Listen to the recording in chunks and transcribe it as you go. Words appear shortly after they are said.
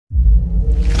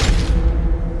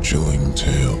chilling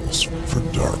tales for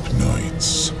dark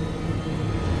nights.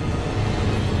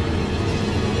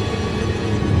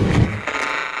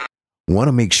 Want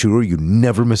to make sure you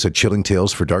never miss a Chilling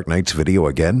Tales for Dark Nights video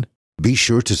again? Be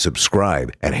sure to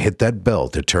subscribe and hit that bell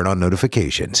to turn on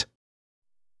notifications.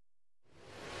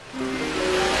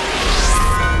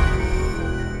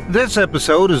 This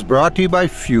episode is brought to you by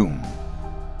Fume.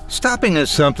 Stopping is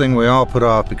something we all put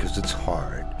off because it's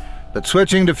hard, but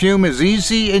switching to Fume is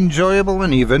easy, enjoyable,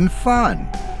 and even fun.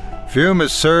 Fume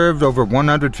has served over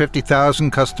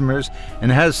 150,000 customers and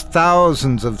has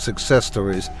thousands of success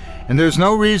stories, and there's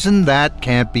no reason that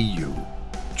can't be you.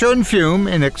 Join Fume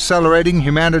in accelerating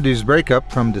humanity's breakup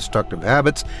from destructive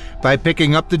habits by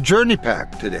picking up the Journey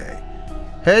Pack today.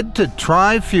 Head to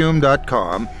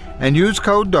tryfume.com and use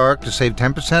code DARK to save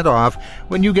 10% off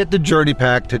when you get the Journey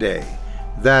Pack today.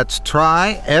 That's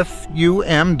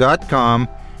tryfum.com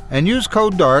and use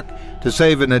code DARK to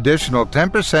save an additional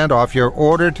 10% off your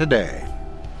order today.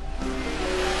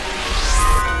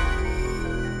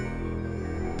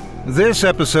 This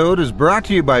episode is brought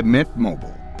to you by Mint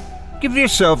Mobile. Give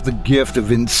yourself the gift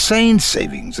of insane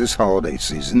savings this holiday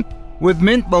season with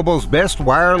Mint Mobile's best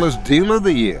wireless deal of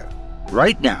the year.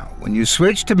 Right now, when you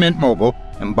switch to Mint Mobile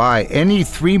and buy any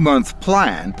 3-month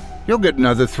plan, you'll get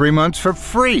another 3 months for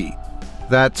free.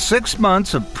 That's 6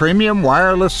 months of premium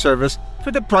wireless service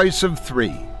for the price of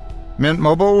 3. Mint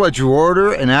Mobile lets you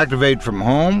order and activate from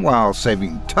home while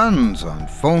saving tons on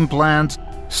phone plans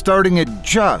starting at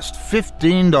just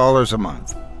 $15 a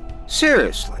month.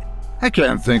 Seriously, I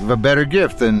can't think of a better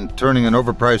gift than turning an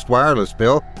overpriced wireless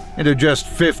bill into just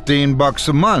 $15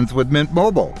 a month with Mint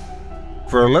Mobile.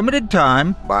 For a limited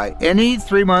time, buy any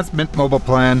 3-month Mint Mobile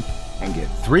plan and get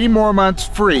 3 more months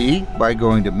free by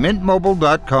going to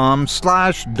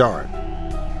mintmobile.com/dark.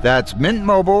 That's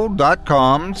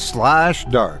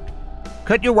mintmobile.com/dark.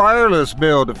 Cut your wireless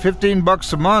bill to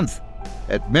 $15 a month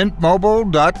at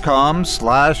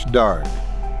mintmobile.com/dark.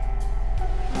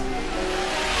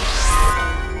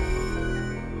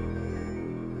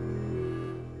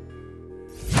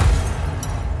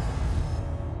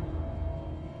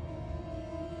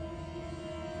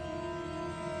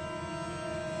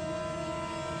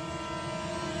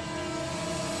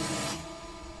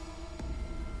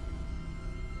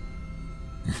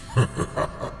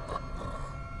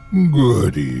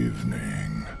 Good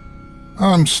evening.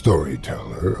 I'm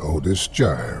storyteller Otis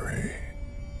Jiry,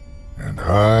 and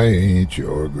I ain't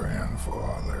your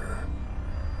grandfather.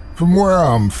 From where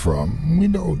I'm from, we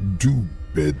don't do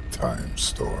bedtime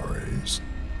stories.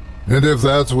 And if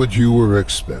that's what you were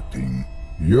expecting,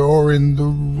 you're in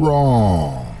the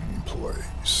wrong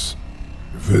place.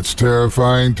 If it's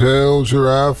terrifying tales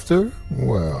you're after,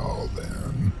 well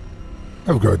then,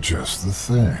 I've got just the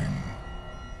thing.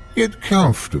 Get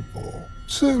comfortable,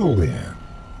 settle in,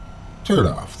 turn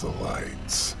off the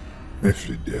lights, if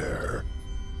you dare.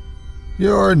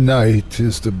 Your night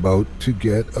is about to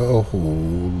get a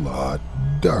whole lot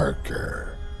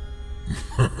darker.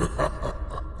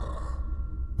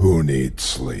 Who needs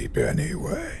sleep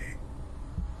anyway?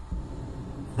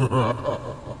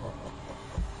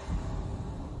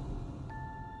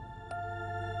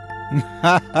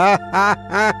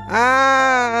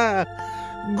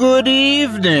 Good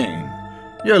evening.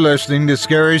 You're listening to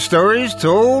Scary Stories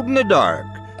Told in the Dark.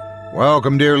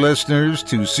 Welcome, dear listeners,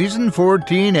 to Season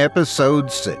 14,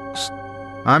 Episode 6.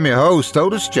 I'm your host,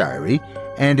 Otis Jiry,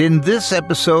 and in this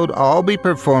episode, I'll be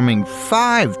performing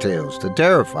 5 tales to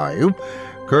terrify you,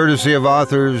 courtesy of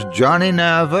authors Johnny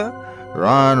Nava,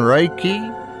 Ron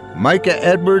Riekki, Micah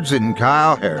Edwards, and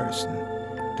Kyle Harrison.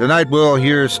 Tonight we'll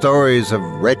hear stories of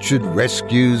wretched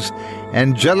rescues,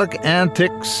 angelic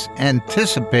antics,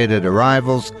 anticipated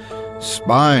arrivals,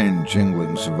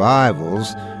 spine-jingling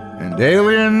survivals, and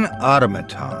alien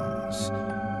automatons.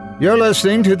 You're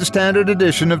listening to the standard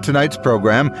edition of tonight's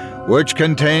program, which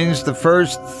contains the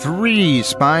first 3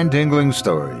 spine-tingling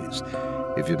stories.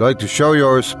 If you'd like to show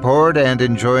your support and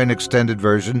enjoy an extended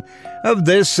version of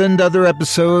this and other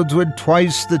episodes with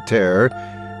twice the terror,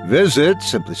 visit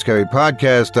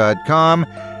simplyscarypodcast.com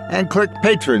and click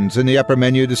Patrons in the upper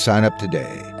menu to sign up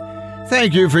today.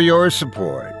 Thank you for your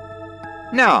support.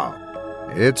 Now,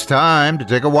 it's time to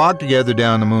take a walk together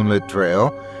down the moonlit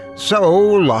trail, so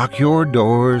lock your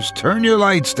doors, turn your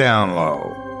lights down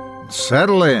low, and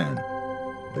settle in.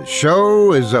 The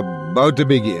show is about to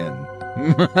begin.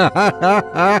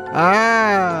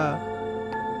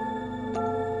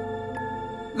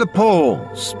 The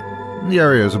poles, the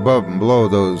areas above and below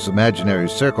those imaginary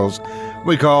circles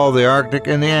we call the Arctic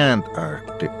and the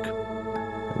Antarctic.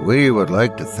 We would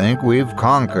like to think we've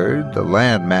conquered the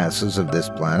land masses of this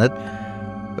planet,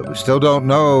 but we still don't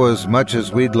know as much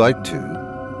as we'd like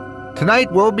to.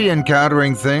 Tonight we'll be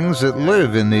encountering things that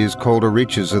live in these colder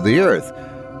reaches of the Earth,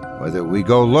 whether we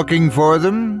go looking for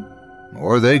them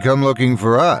or they come looking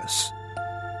for us.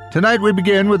 Tonight we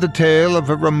begin with the tale of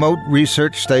a remote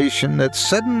research station that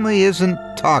suddenly isn't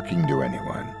talking to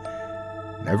anyone.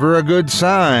 Never a good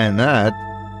sign, that.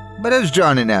 But as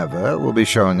Johnny Nava will be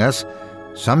showing us,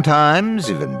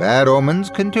 sometimes even bad omens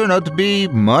can turn out to be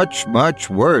much, much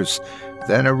worse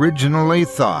than originally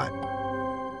thought.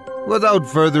 Without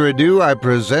further ado, I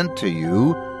present to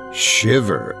you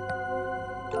Shiver.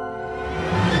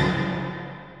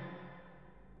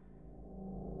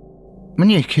 When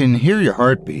you can hear your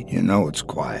heartbeat, you know it's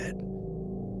quiet.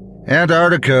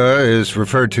 Antarctica is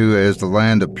referred to as the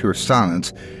land of pure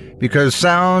silence because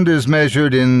sound is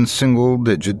measured in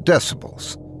single-digit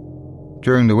decibels.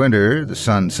 During the winter, the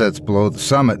sun sets below the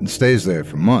summit and stays there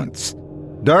for months.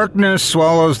 Darkness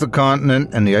swallows the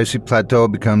continent, and the icy plateau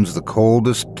becomes the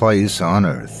coldest place on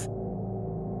Earth.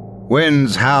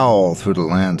 Winds howl through the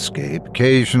landscape.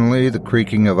 Occasionally, the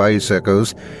creaking of ice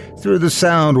echoes through the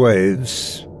sound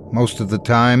waves. Most of the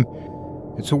time,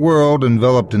 it's a world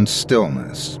enveloped in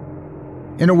stillness.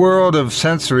 In a world of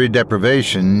sensory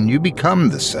deprivation, you become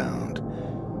the sound.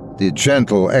 The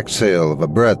gentle exhale of a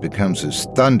breath becomes as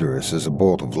thunderous as a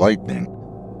bolt of lightning.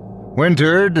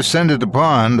 Winter descended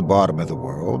upon the bottom of the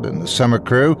world, and the summer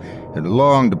crew had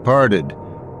long departed.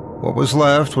 What was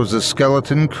left was a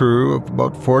skeleton crew of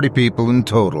about 40 people in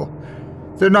total.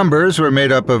 Their numbers were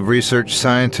made up of research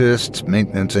scientists,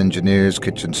 maintenance engineers,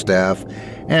 kitchen staff,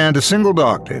 and a single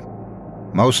doctor.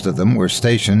 Most of them were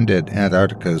stationed at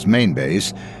Antarctica's main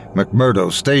base,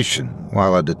 McMurdo Station,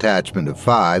 while a detachment of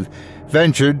 5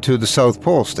 ventured to the South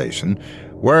Pole Station,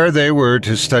 where they were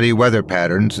to study weather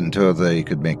patterns until they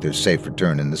could make their safe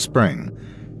return in the spring.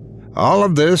 All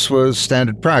of this was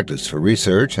standard practice for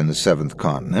research in the 7th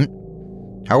continent.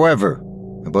 However,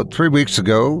 about 3 weeks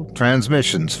ago,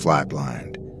 transmissions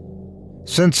flatlined.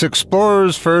 Since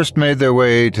explorers first made their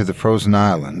way to the frozen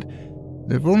island,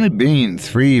 there have only been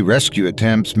 3 rescue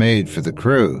attempts made for the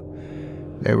crew.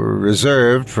 They were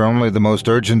reserved for only the most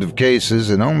urgent of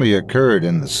cases and only occurred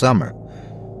in the summer.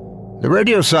 The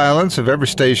radio silence of every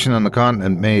station on the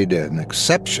continent made an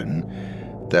exception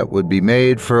that would be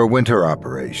made for a winter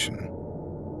operation.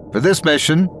 For this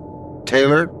mission,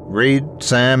 Taylor, Reed,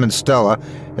 Sam, and Stella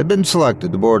had been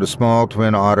selected to board a small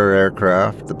twin otter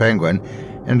aircraft, the Penguin,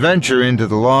 and venture into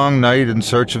the long night in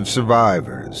search of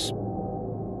survivors.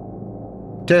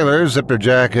 Taylor zipped her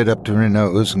jacket up to her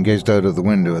nose and gazed out of the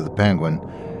window of the Penguin.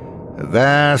 A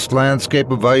vast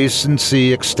landscape of ice and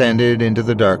sea extended into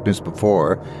the darkness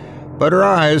before, but her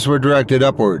eyes were directed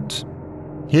upwards.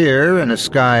 Here, in a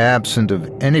sky absent of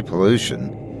any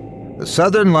pollution, the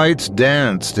southern lights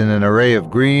danced in an array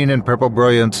of green and purple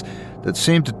brilliance that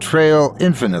seemed to trail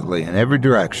infinitely in every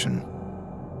direction.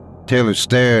 Taylor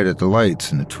stared at the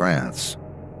lights in a trance.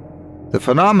 The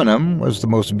phenomenon was the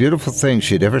most beautiful thing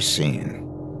she'd ever seen.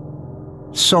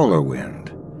 "Solar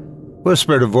wind,"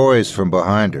 whispered a voice from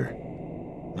behind her.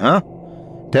 "Huh?"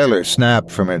 Taylor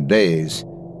snapped from her daze.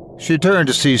 She turned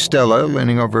to see Stella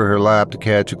leaning over her lap to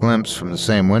catch a glimpse from the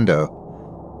same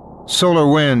window. "Solar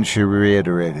wind," she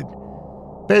reiterated.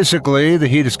 "Basically, the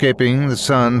heat escaping the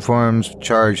sun forms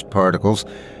charged particles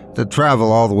that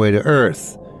travel all the way to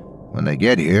Earth. When they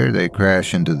get here, they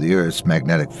crash into the Earth's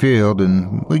magnetic field,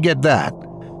 and we get that,"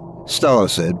 Stella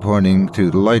said, pointing to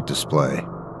the light display.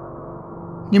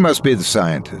 "You must be the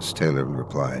scientist," Taylor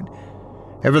replied.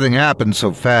 "Everything happened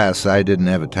so fast I didn't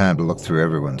have time to look through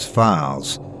everyone's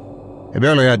files. I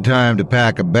barely had time to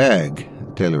pack a bag."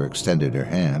 Taylor extended her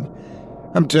hand.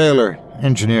 "I'm Taylor,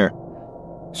 engineer."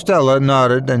 Stella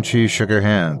nodded, and she shook her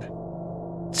hand.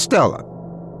 "Stella.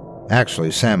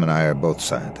 Actually, Sam and I are both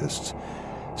scientists."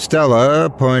 Stella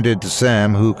pointed to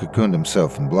Sam, who cocooned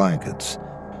himself in blankets.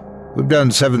 "We've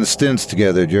done 7 stints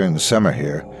together during the summer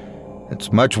here.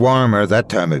 It's much warmer that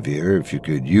time of year, if you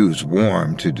could use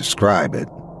warm to describe it."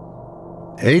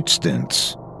 8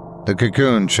 stints, the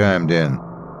cocoon chimed in.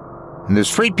 "And there's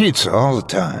free pizza all the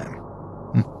time."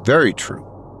 "Very true."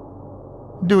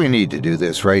 "Do we need to do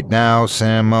this right now?"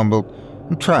 Sam mumbled.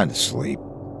 "I'm trying to sleep."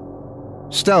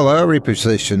 Stella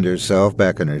repositioned herself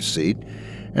back in her seat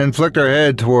and flicked her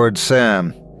head towards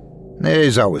Sam.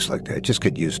 "He's always like that. Just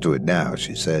get used to it now,"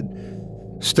 she said.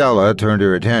 Stella turned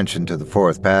her attention to the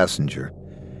 4th passenger.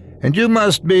 "And you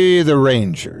must be the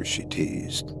ranger," she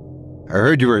teased. "I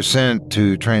heard you were sent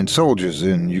to train soldiers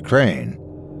in Ukraine.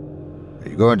 Are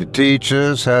you going to teach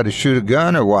us how to shoot a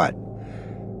gun or what?"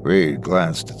 Reed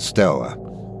glanced at Stella.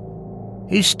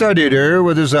 He studied her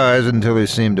with his eyes until he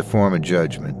seemed to form a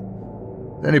judgment.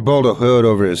 Then he pulled a hood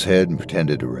over his head and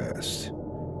pretended to rest.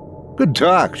 "Good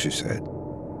talk," she said.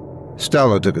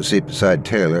 Stella took a seat beside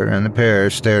Taylor, and the pair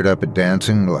stared up at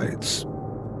dancing lights.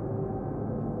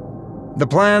 The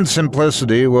plan's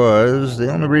simplicity was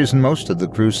the only reason most of the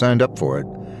crew signed up for it.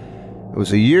 It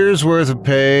was a year's worth of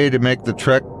pay to make the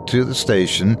trek to the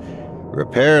station,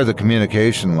 repair the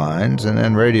communication lines, and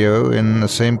then radio in the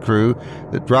same crew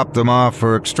that dropped them off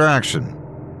for extraction.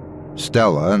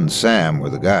 Stella and Sam were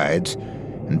the guides,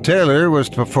 and Taylor was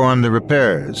to perform the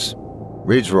repairs.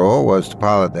 Reed's role was to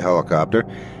pilot the helicopter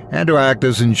and to act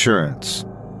as insurance.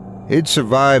 He'd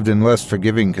survived in less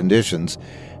forgiving conditions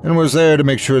and was there to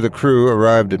make sure the crew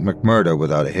arrived at McMurdo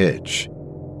without a hitch.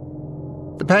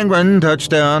 The Penguin touched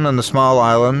down on the small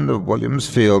island of Williams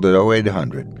Field at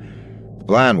 0800. The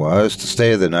plan was to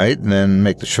stay the night and then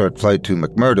make the short flight to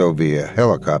McMurdo via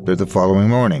helicopter the following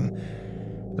morning.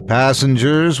 The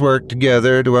passengers worked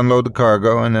together to unload the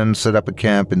cargo and then set up a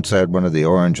camp inside one of the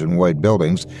orange and white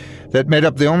buildings that made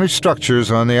up the only structures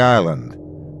on the island.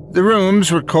 The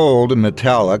rooms were cold and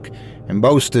metallic and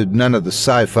boasted none of the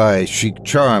sci-fi chic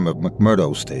charm of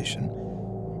McMurdo Station.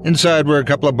 Inside were a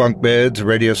couple of bunk beds, a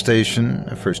radio station,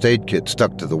 a first aid kit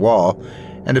stuck to the wall,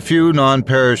 and a few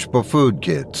non-perishable food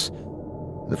kits.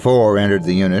 The four entered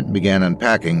the unit and began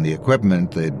unpacking the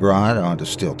equipment they'd brought onto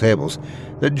steel tables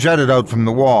that jutted out from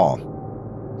the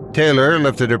wall. Taylor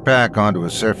lifted her pack onto a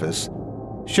surface.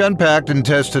 She unpacked and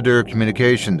tested her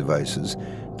communication devices,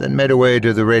 then made her way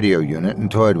to the radio unit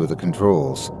and toyed with the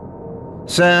controls.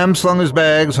 Sam slung his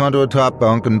bags onto a top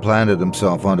bunk and planted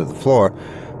himself onto the floor,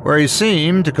 where he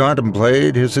seemed to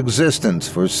contemplate his existence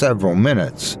for several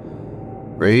minutes.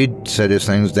 Reed set his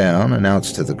things down,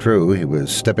 announced to the crew he was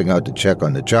stepping out to check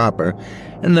on the chopper,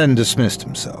 and then dismissed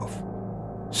himself.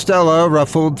 Stella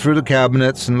ruffled through the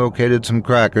cabinets and located some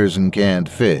crackers and canned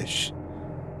fish.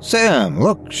 "Sam,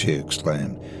 look," she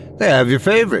exclaimed. "They have your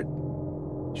favorite."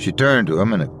 She turned to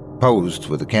him and posed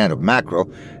with a can of mackerel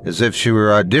as if she were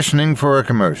auditioning for a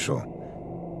commercial.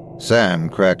 Sam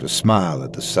cracked a smile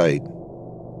at the sight.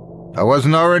 "If I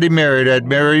wasn't already married, I'd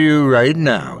marry you right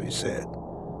now," he said.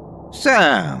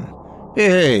 "Sam,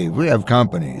 behave, we have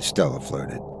company," Stella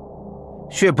flirted.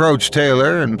 She approached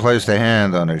Taylor and placed a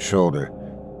hand on her shoulder.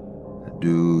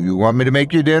 "Do you want me to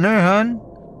make you dinner, hon?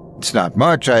 It's not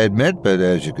much, I admit, but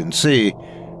as you can see,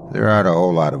 there aren't a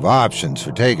whole lot of options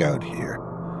for takeout here."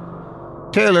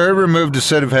 Taylor removed a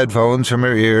set of headphones from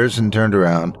her ears and turned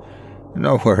around.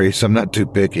 "No worries, I'm not too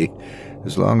picky,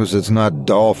 as long as it's not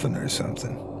dolphin or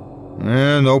something."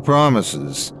 No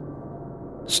promises."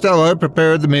 Stella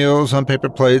prepared the meals on paper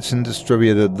plates and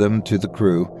distributed them to the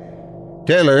crew.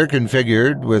 Taylor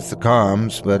configured with the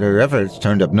comms, but her efforts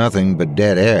turned up nothing but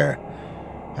dead air.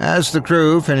 As the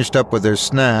crew finished up with their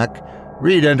snack,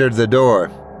 Reed entered the door.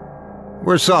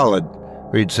 "We're solid,"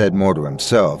 Reed said more to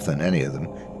himself than any of them.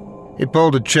 He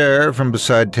pulled a chair from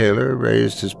beside Taylor,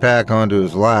 raised his pack onto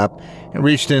his lap, and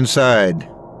reached inside.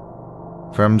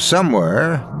 From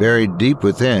somewhere, buried deep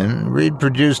within, Reed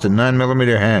produced a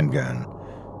 9mm handgun.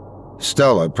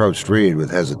 Stella approached Reed with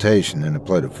hesitation and a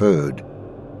plate of food.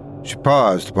 She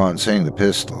paused upon seeing the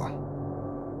pistol.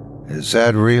 "Is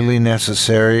that really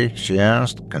necessary?" she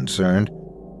asked, concerned.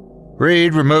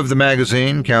 Reed removed the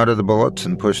magazine, counted the bullets,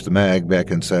 and pushed the mag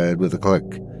back inside with a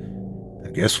click. "I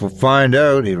guess we'll find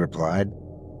out," he replied.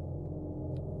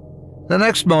 The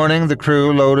next morning, the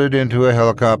crew loaded into a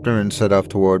helicopter and set off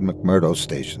toward McMurdo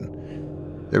Station.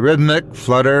 The rhythmic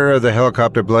flutter of the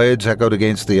helicopter blades echoed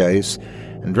against the ice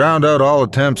and drowned out all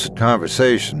attempts at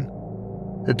conversation.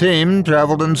 The team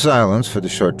traveled in silence for the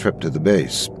short trip to the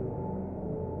base.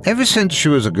 Ever since she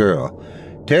was a girl,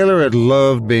 Taylor had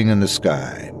loved being in the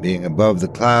sky. Being above the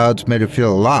clouds made her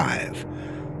feel alive.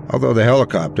 Although the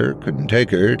helicopter couldn't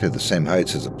take her to the same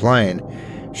heights as a plane,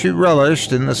 she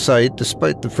relished in the sight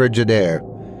despite the frigid air.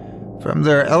 From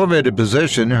their elevated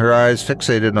position, her eyes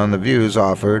fixated on the views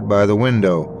offered by the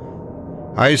window.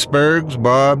 Icebergs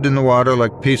bobbed in the water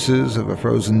like pieces of a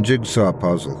frozen jigsaw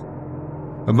puzzle.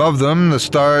 Above them, the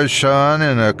stars shone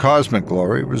in a cosmic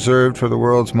glory reserved for the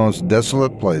world's most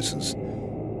desolate places.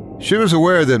 She was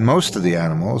aware that most of the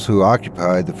animals who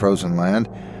occupied the frozen land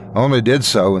only did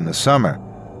so in the summer.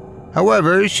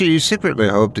 However, she secretly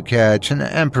hoped to catch an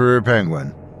emperor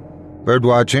penguin.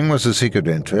 Birdwatching was a secret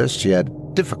interest she had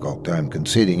a difficult time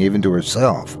conceding even to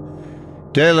herself.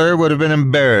 Taylor would have been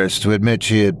embarrassed to admit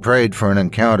she had prayed for an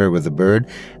encounter with the bird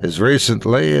as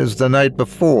recently as the night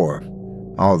before,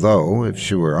 although, if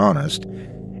she were honest,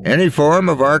 any form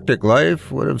of Arctic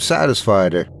life would have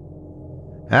satisfied her.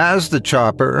 As the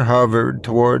chopper hovered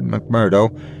toward McMurdo,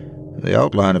 the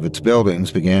outline of its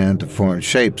buildings began to form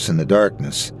shapes in the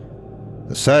darkness.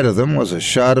 The sight of them was a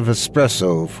shot of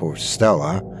espresso for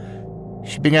Stella.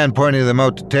 She began pointing them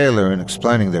out to Taylor and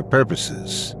explaining their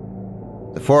purposes.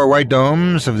 The 4 white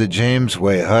domes of the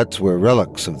Jamesway huts were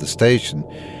relics of the station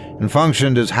and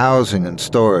functioned as housing and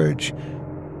storage.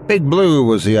 Big Blue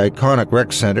was the iconic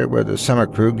rec center where the summer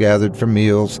crew gathered for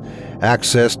meals,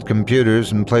 accessed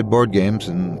computers, and played board games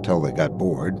until they got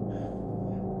bored.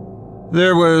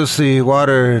 There was the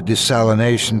water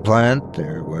desalination plant.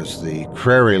 There was the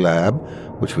Prairie Lab,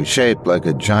 which was shaped like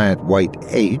a giant white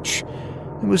H.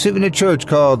 There was even a church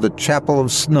called the Chapel of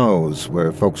Snows,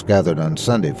 where folks gathered on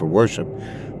Sunday for worship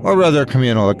or other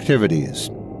communal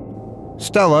activities.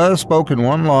 Stella spoke in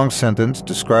one long sentence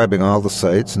describing all the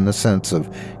sights and the sense of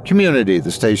community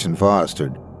the station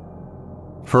fostered.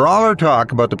 For all her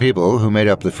talk about the people who made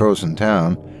up the frozen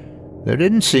town, there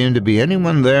didn't seem to be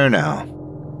anyone there now.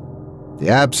 The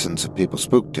absence of people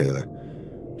spooked Taylor.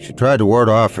 She tried to ward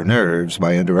off her nerves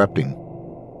by interrupting.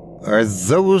 "Are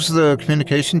those the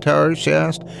communication towers?" she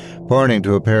asked, pointing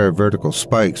to a pair of vertical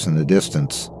spikes in the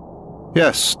distance.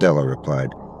 "Yes," Stella replied.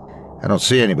 "I don't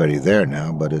see anybody there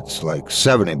now, but it's like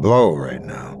 70 below right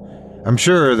now. I'm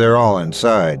sure they're all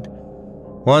inside.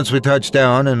 Once we touch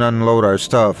down and unload our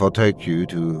stuff, I'll take you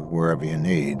to wherever you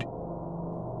need."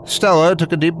 Stella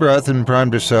took a deep breath and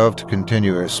primed herself to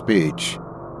continue her speech.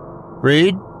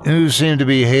 Reed, who seemed to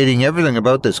be hating everything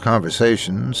about this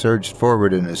conversation, surged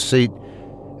forward in his seat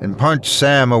and punched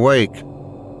Sam awake.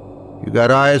 "You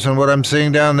got eyes on what I'm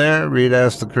seeing down there?" Reed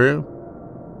asked the crew.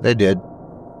 They did.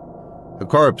 The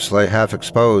corpse lay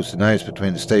half-exposed and ice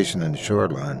between the station and the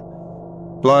shoreline.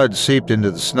 Blood seeped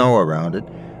into the snow around it,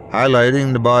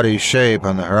 highlighting the body's shape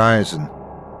on the horizon.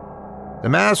 The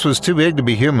mass was too big to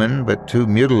be human, but too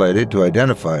mutilated to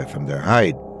identify from their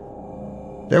height.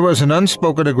 There was an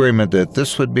unspoken agreement that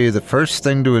this would be the first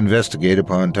thing to investigate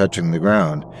upon touching the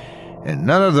ground, and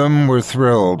none of them were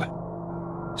thrilled.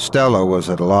 Stella was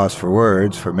at a loss for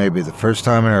words for maybe the first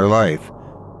time in her life.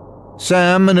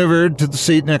 Sam maneuvered to the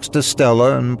seat next to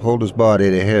Stella and pulled his body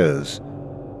to his.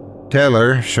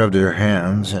 Taylor shoved her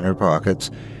hands in her pockets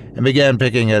and began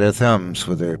picking at her thumbs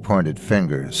with her pointed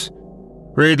fingers.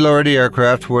 Reed lowered the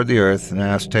aircraft toward the earth and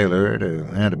asked Taylor to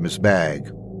hand him his bag.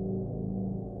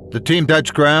 The team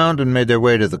touched ground and made their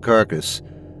way to the carcass.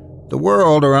 The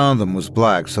world around them was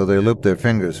black, so they looped their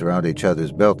fingers around each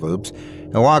other's belt loops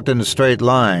and walked in a straight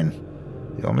line.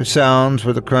 The only sounds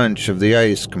were the crunch of the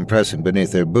ice compressing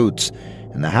beneath their boots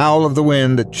and the howl of the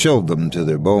wind that chilled them to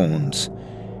their bones.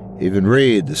 Even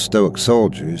Reed, the stoic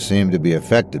soldier, seemed to be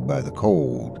affected by the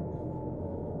cold.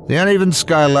 The uneven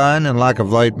skyline and lack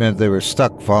of light meant they were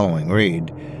stuck following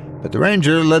Reed, but the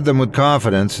ranger led them with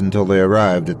confidence until they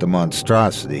arrived at the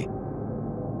monstrosity.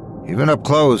 Even up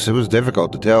close, it was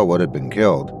difficult to tell what had been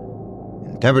killed.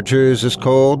 In temperatures this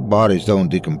cold, bodies don't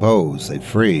decompose, they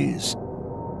freeze.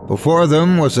 Before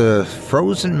them was a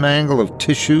frozen mangle of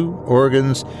tissue,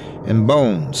 organs, and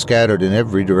bones scattered in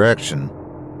every direction.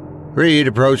 Reed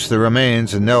approached the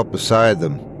remains and knelt beside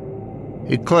them.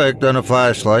 He clicked on a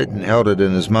flashlight and held it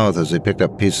in his mouth as he picked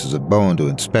up pieces of bone to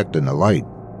inspect in the light.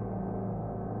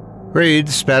 Reed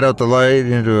spat out the light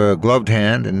into a gloved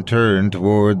hand and turned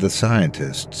toward the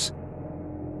scientists.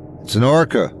 "It's an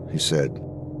orca," he said.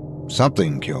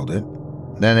 "Something killed it,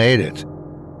 then ate it."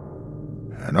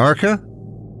 "An orca?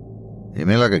 You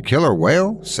mean like a killer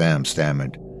whale?" Sam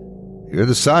stammered. "You're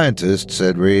the scientist,"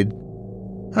 said Reed.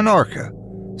 "An orca,"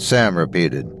 Sam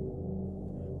repeated.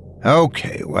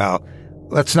 "Okay, well,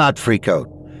 let's not freak out,"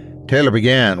 Taylor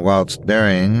began whilst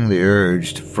burying the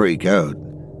urge to freak out.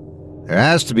 "There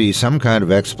has to be some kind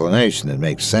of explanation that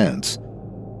makes sense.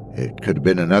 It could have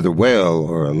been another whale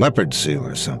or a leopard seal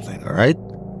or something, all right?"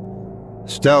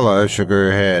 Stella shook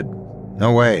her head.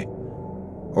 "No way.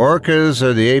 Orcas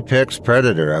are the apex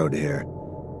predator out here.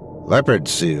 Leopard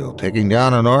seal taking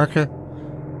down an orca?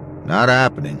 Not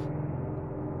happening."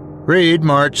 Reed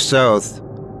marched south.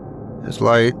 His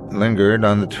light lingered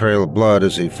on the trail of blood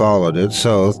as he followed it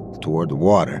south toward the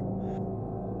water.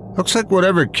 "Looks like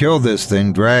whatever killed this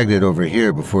thing dragged it over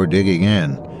here before digging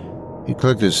in." He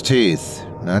clicked his teeth.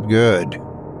 "Not good."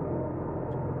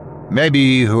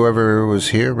 "Maybe whoever was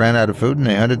here ran out of food and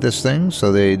they hunted this thing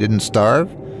so they didn't starve?"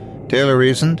 Taylor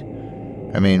reasoned.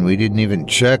 "I mean, we didn't even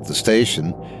check the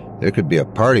station. There could be a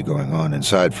party going on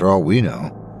inside for all we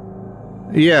know."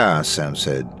 "Yeah," Sam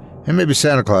said. "And maybe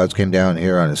Santa Claus came down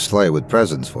here on his sleigh with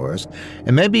presents for us.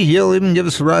 And maybe he'll even give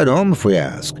us a ride home if we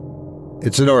ask."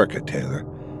 "It's an orca, Taylor.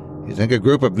 You think a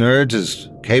group of nerds is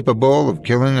capable of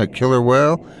killing a killer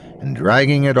whale and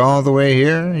dragging it all the way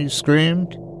here?" he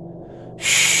screamed.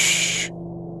 "Shh."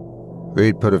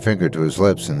 Reed put a finger to his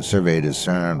lips and surveyed his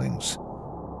surroundings.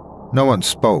 No one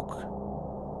spoke.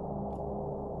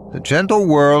 The gentle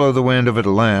whirl of the wind over the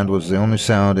land was the only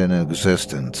sound in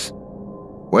existence.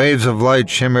 Waves of light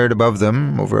shimmered above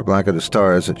them over a blanket of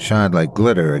stars that shined like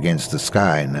glitter against the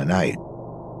sky in the night.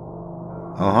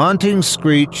 A haunting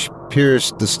screech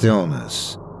pierced the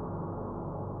stillness.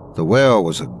 The wail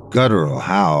was a guttural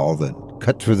howl that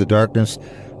cut through the darkness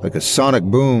like a sonic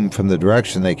boom from the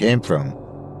direction they came from.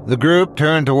 The group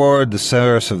turned toward the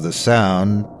source of the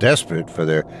sound, desperate for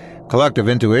their collective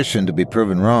intuition to be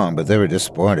proven wrong, but they were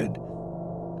disappointed.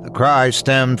 The cry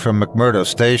stemmed from McMurdo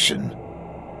Station.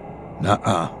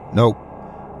 Nope.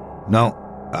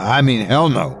 No. I mean, hell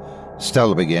no,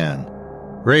 Stella began.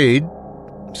 Reed,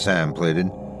 Sam pleaded,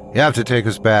 you have to take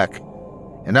us back.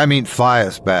 And I mean fly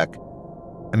us back.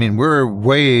 I mean, we're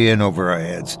way in over our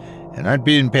heads, and aren't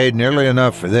being paid nearly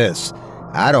enough for this.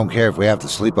 I don't care if we have to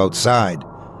sleep outside.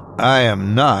 I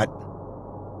am not.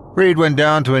 Reed went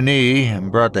down to a knee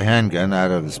and brought the handgun out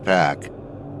of his pack.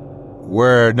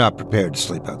 We're not prepared to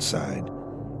sleep outside.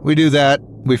 We do that,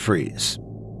 we freeze.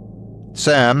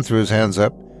 Sam threw his hands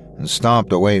up and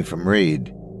stomped away from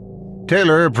Reed.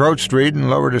 Taylor approached Reed and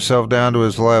lowered herself down to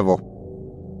his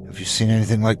level. Have you seen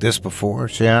anything like this before?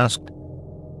 She asked.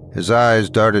 His eyes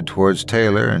darted towards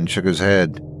Taylor and shook his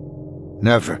head.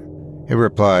 Never, he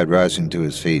replied, rising to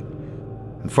his feet.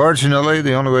 Unfortunately,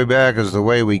 the only way back is the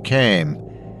way we came.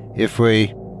 If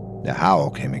we... The howl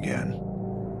came again.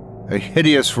 A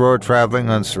hideous roar traveling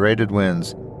on serrated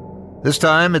winds. This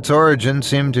time, its origin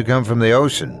seemed to come from the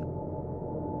ocean.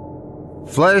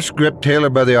 Flesh gripped Taylor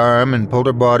by the arm and pulled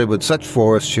her body with such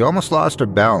force she almost lost her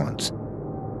balance.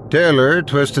 Taylor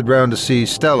twisted round to see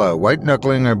Stella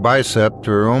white-knuckling her bicep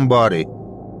to her own body.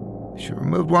 She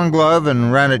removed one glove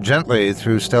and ran it gently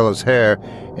through Stella's hair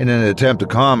in an attempt to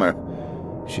calm her.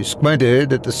 She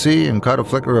squinted at the sea and caught a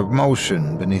flicker of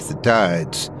motion beneath the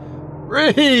tides.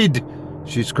 "Reed!"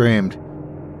 she screamed.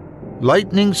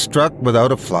 Lightning struck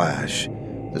without a flash.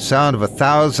 The sound of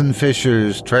 1,000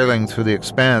 fissures trailing through the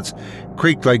expanse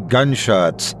creaked like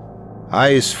gunshots.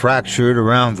 Ice fractured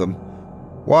around them.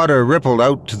 Water rippled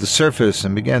out to the surface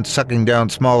and began sucking down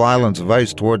small islands of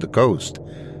ice toward the coast.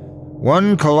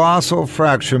 One colossal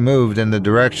fracture moved in the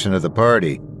direction of the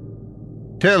party.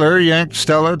 Taylor yanked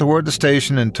Stella toward the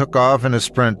station and took off in a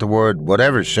sprint toward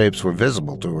whatever shapes were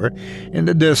visible to her in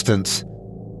the distance.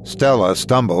 Stella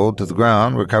stumbled to the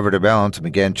ground, recovered her balance, and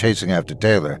began chasing after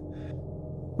Taylor.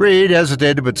 Reed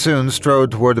hesitated but soon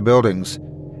strode toward the buildings.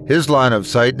 His line of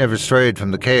sight never strayed from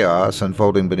the chaos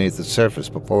unfolding beneath the surface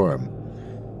before him.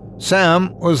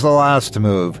 Sam was the last to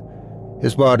move.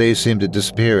 His body seemed to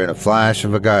disappear in a flash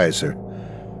of a geyser.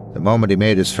 The moment he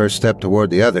made his first step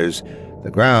toward the others, the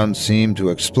ground seemed to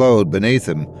explode beneath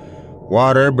him.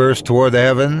 Water burst toward the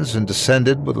heavens and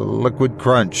descended with a liquid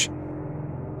crunch.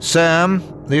 Sam,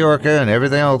 the orca, and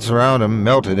everything else around him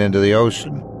melted into the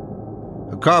ocean.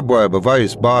 A cobweb of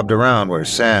ice bobbed around where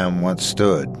Sam once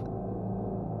stood.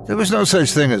 There was no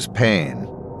such thing as pain.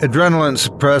 Adrenaline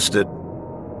suppressed it.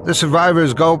 The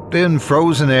survivors gulped in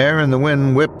frozen air and the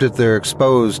wind whipped at their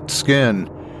exposed skin.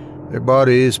 Their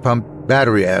bodies pumped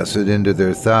battery acid into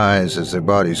their thighs as their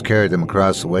bodies carried them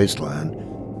across the wasteland.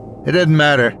 It didn't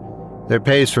matter. Their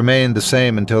pace remained the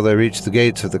same until they reached the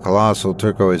gates of the colossal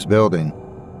turquoise building.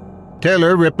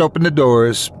 Taylor ripped open the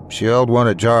doors. She held one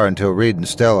ajar until Reed and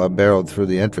Stella barreled through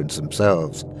the entrance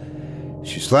themselves.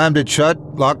 She slammed it shut,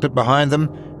 locked it behind them,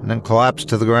 and then collapsed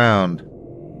to the ground.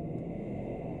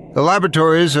 The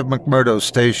laboratories of McMurdo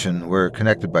Station were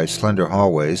connected by slender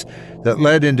hallways that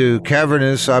led into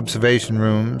cavernous observation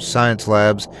rooms, science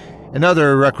labs, and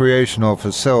other recreational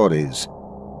facilities.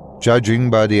 Judging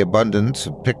by the abundance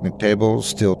of picnic tables,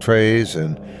 steel trays,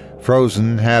 and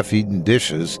frozen, half-eaten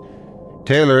dishes,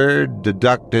 Taylor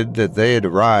deducted that they had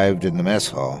arrived in the mess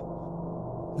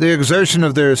hall. The exertion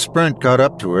of their sprint caught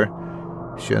up to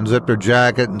her. She unzipped her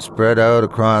jacket and spread out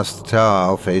across the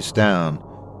towel, face down.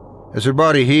 As her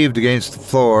body heaved against the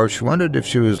floor, she wondered if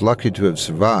she was lucky to have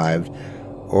survived,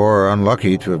 or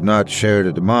unlucky to have not shared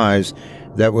a demise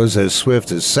that was as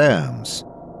swift as Sam's.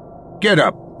 "Get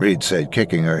up," Reed said,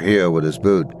 kicking her heel with his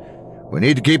boot. "We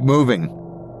need to keep moving."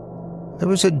 There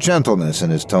was a gentleness in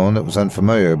his tone that was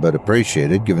unfamiliar but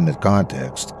appreciated given the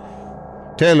context.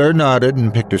 Taylor nodded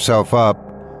and picked herself up.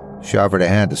 She offered a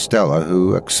hand to Stella,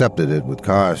 who accepted it with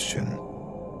caution.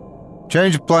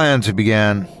 "Change of plans," he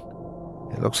began.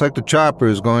 "It looks like the chopper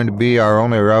is going to be our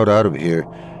only route out of here,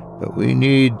 but we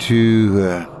need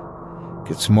to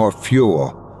get some more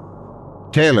fuel.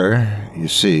 Taylor, you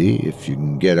see, if you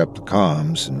can get up the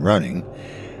comms and running,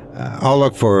 I'll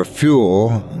look for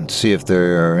fuel and see if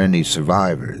there are any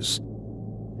survivors."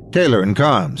 Taylor and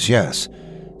comms, yes.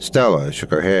 Stella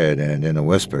shook her head and in a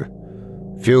whisper,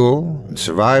 Fuel and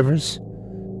survivors?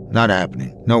 Not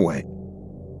happening. No way.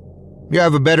 You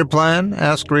have a better plan?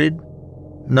 Asked Reed.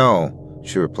 No,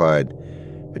 she replied.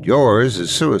 But yours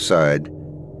is suicide.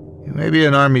 You may be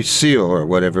an Army SEAL or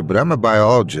whatever, but I'm a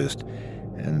biologist,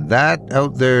 and that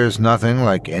out there is nothing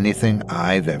like anything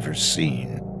I've ever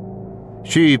seen.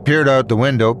 She peered out the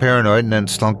window, paranoid, and then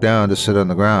slunk down to sit on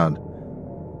the ground.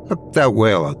 Look, that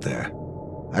whale out there.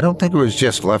 I don't think it was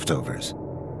just leftovers.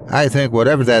 I think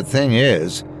whatever that thing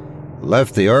is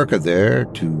left the orca there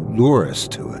to lure us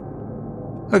to it.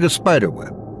 Like a spider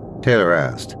web, Taylor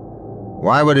asked.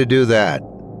 Why would it do that?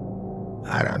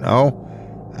 I don't know.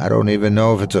 I don't even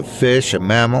know if it's a fish, a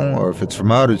mammal, or if it's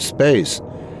from outer space.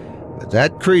 But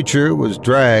that creature was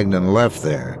dragged and left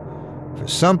there. For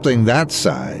something that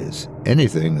size,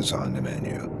 anything is on the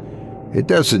menu. It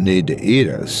doesn't need to eat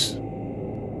us.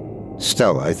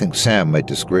 Stella, I think Sam might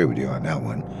disagree with you on that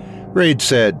one. Reed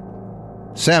said,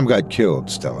 Sam got killed,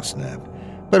 Stella snapped.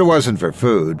 But it wasn't for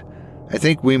food. I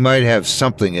think we might have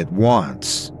something it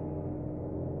wants.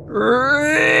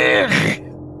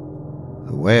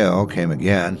 The whale came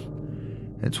again.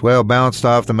 Its wail bounced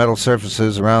off the metal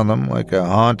surfaces around them like a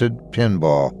haunted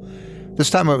pinball. This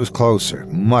time it was closer,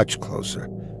 much closer.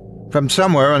 From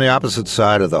somewhere on the opposite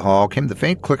side of the hall came the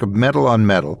faint click of metal on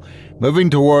metal, moving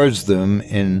towards them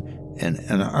in an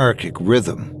anarchic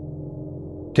rhythm.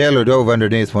 Taylor dove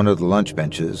underneath one of the lunch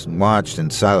benches and watched in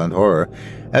silent horror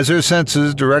as her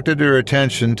senses directed her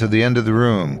attention to the end of the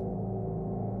room.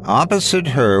 Opposite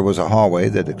her was a hallway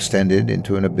that extended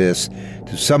into an abyss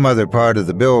to some other part of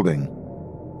the building.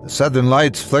 The southern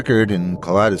lights flickered in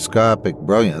kaleidoscopic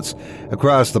brilliance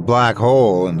across the black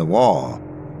hole in the wall.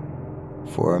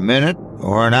 For a minute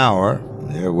or an hour,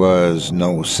 there was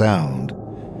no sound.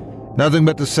 Nothing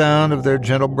but the sound of their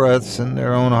gentle breaths and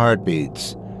their own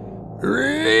heartbeats.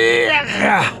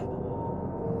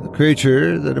 The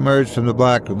creature that emerged from the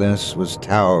blackness was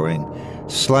towering,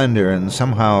 slender and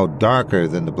somehow darker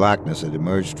than the blackness it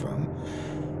emerged from.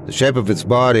 The shape of its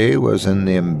body was in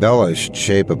the embellished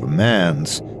shape of a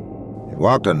man's. It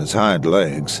walked on its hind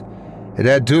legs. It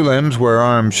had 2 limbs where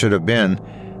arms should have been,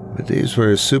 but these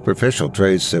were superficial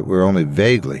traits that were only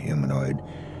vaguely humanoid.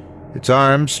 Its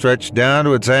arms stretched down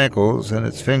to its ankles, and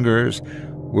its fingers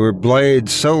were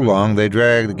blades so long they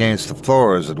dragged against the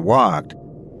floor as it walked.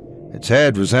 Its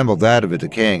head resembled that of a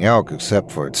decaying elk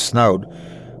except for its snout,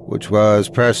 which was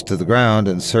pressed to the ground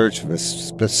in search of a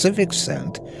specific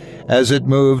scent as it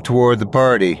moved toward the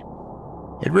party.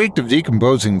 It reeked of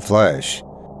decomposing flesh.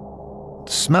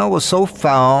 The smell was so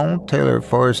foul, Taylor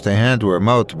forced a hand to her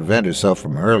mouth to prevent herself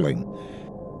from hurling.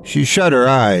 She shut her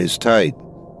eyes tight.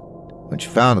 When she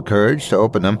found the courage to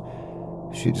open them,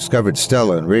 she discovered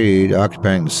Stella and Reed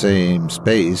occupying the same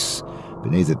space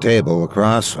beneath a table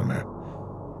across from her.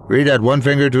 Reed had one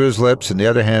finger to his lips and the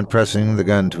other hand pressing the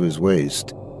gun to his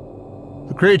waist.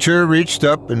 The creature reached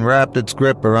up and wrapped its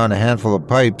grip around a handful of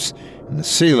pipes in the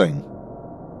ceiling.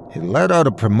 It let out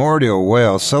a primordial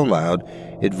wail so loud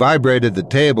it vibrated the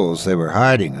tables they were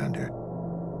hiding under.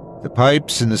 The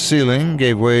pipes in the ceiling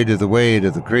gave way to the weight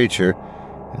of the creature,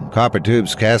 and copper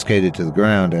tubes cascaded to the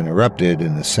ground and erupted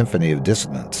in a symphony of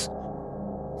dissonance.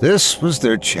 This was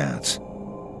their chance.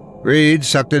 Reed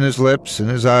sucked in his lips and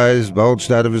his eyes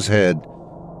bulged out of his head.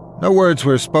 No words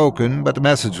were spoken, but the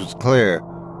message was clear.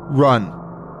 Run.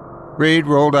 Reed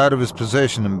rolled out of his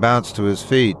position and bounced to his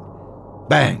feet.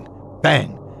 Bang!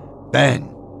 Bang! Bang!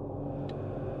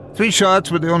 3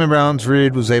 shots were the only rounds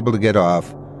Reed was able to get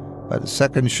off. By the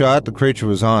second shot, the creature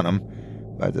was on him.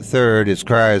 By the third, his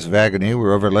cries of agony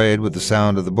were overlaid with the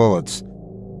sound of the bullets.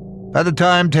 By the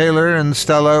time Taylor and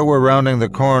Stella were rounding the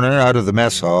corner out of the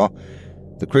mess hall,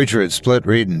 the creature had split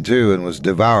Reed in 2 and was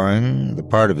devouring the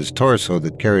part of his torso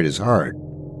that carried his heart.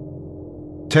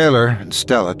 Taylor and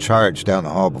Stella charged down the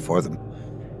hall before them.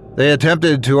 They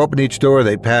attempted to open each door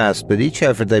they passed, but each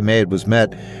effort they made was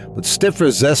met with stiff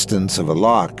resistance of a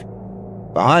lock.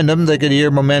 Behind them, they could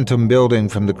hear momentum building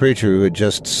from the creature who had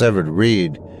just severed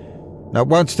Reed. Not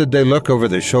once did they look over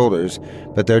their shoulders,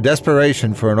 but their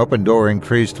desperation for an open door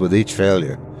increased with each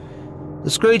failure. The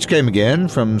screech came again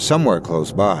from somewhere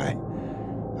close by.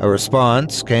 A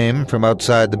response came from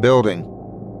outside the building.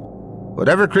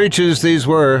 Whatever creatures these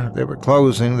were, they were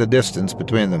closing the distance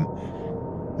between them.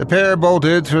 The pair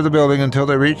bolted through the building until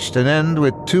they reached an end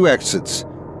with 2 exits.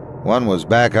 One was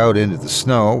back out into the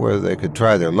snow, where they could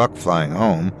try their luck flying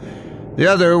home. The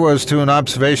other was to an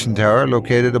observation tower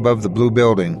located above the blue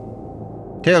building.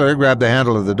 Taylor grabbed the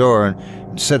handle of the door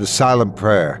and said a silent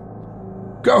prayer.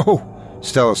 "Go!"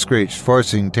 Stella screeched,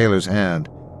 forcing Taylor's hand.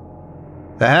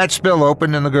 The hatch spill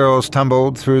opened and the girls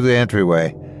tumbled through the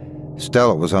entryway.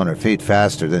 Stella was on her feet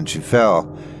faster than she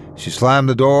fell. She slammed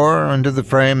the door into the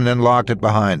frame and then locked it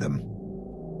behind them.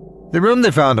 The room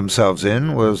they found themselves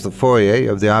in was the foyer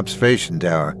of the observation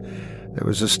tower. There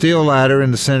was a steel ladder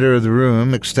in the center of the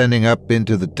room extending up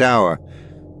into the tower.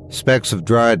 Specks of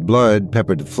dried blood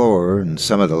peppered the floor and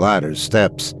some of the ladder's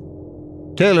steps.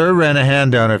 Taylor ran a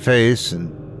hand down her face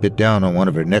and bit down on one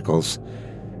of her nickels.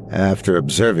 After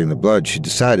observing the blood, she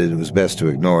decided it was best to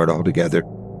ignore it altogether.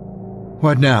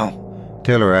 "What now?"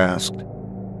 Taylor asked.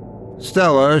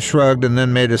 Stella shrugged and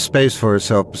then made a space for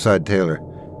herself beside Taylor.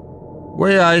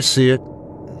 "Way I see it,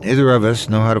 neither of us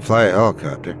know how to fly a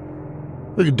helicopter.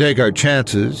 We could take our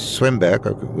chances, swim back,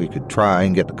 or we could try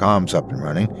and get the comms up and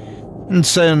running, and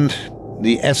send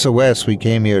the SOS we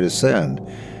came here to send,"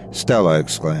 Stella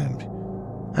exclaimed.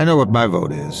 "I know what my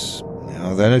vote is."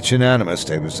 "Then it's unanimous,"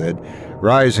 Taylor said,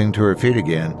 rising to her feet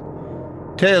again.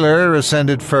 Taylor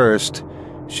ascended first.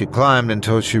 She climbed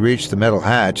until she reached the metal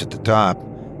hatch at the top.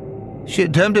 She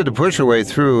attempted to push her way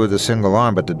through with a single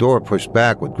arm, but the door pushed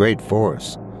back with great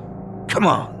force. "Come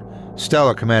on,"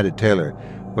 Stella commanded Taylor,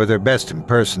 with her best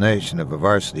impersonation of a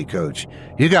varsity coach.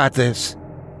 "You got this."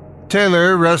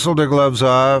 Taylor wrestled her gloves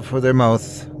off with her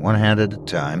mouth, one hand at a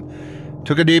time,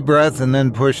 took a deep breath, and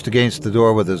then pushed against the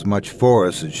door with as much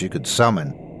force as she could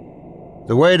summon.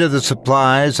 The weight of the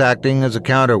supplies, acting as a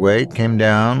counterweight, came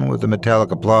down with the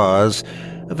metallic applause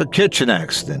of a kitchen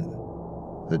accident.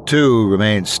 The two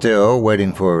remained still,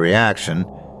 waiting for a reaction,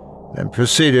 then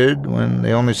proceeded when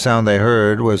the only sound they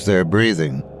heard was their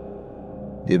breathing.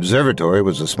 The observatory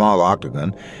was a small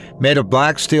octagon, made of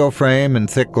black steel frame and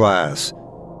thick glass.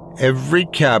 Every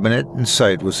cabinet in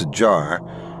sight was ajar,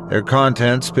 their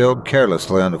contents spilled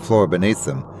carelessly on the floor beneath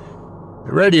them.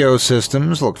 The radio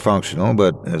systems looked functional,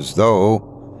 but as though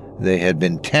they had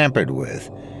been tampered with.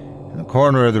 In the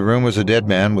corner of the room was a dead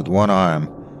man with one arm.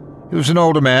 He was an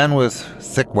older man with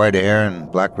thick white hair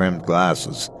and black-rimmed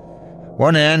glasses.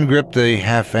 One hand gripped a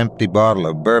half-empty bottle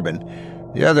of bourbon.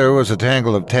 The other was a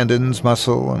tangle of tendons,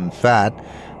 muscle, and fat,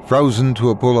 frozen to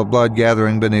a pool of blood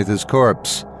gathering beneath his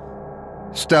corpse.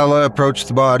 Stella approached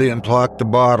the body and plucked the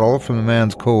bottle from the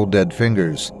man's cold, dead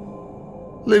fingers.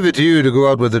 "Leave it to you to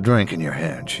go out with a drink in your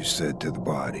hand," she said to the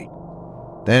body.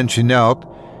 Then she knelt,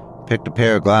 picked a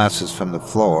pair of glasses from the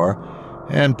floor,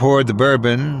 and poured the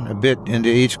bourbon a bit into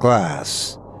each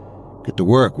glass. "Get to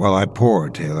work while I pour,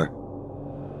 Taylor."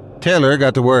 Taylor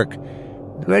got to work.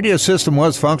 The radio system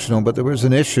was functional, but there was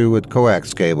an issue with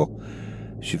coax cable.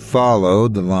 She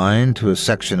followed the line to a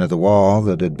section of the wall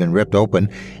that had been ripped open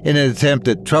in an attempt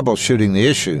at troubleshooting the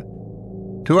issue.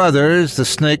 To others, the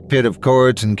snake pit of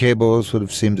cords and cables would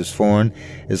have seemed as foreign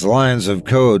as lines of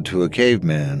code to a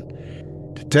caveman.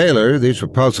 To Taylor, these were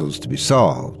puzzles to be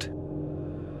solved.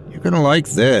 "You're going to like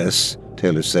this,"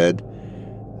 Taylor said.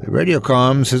 "The radio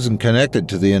comms isn't connected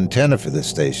to the antenna for this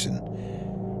station.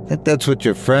 I think that's what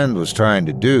your friend was trying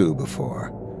to do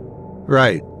before."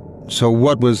 "Right. So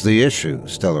what was the issue?"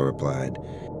 Stella replied.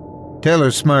 Taylor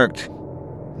smirked.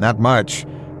 "Not much,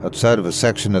 outside of a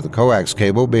section of the coax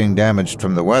cable being damaged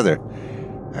from the weather.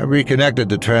 I reconnected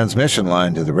the transmission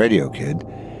line to the radio kid.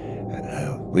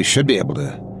 We should be able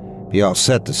to be all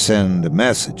set to send a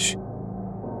message."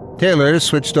 Taylor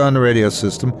switched on the radio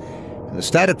system, and the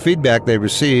static feedback they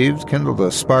received kindled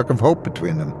a spark of hope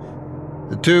between them.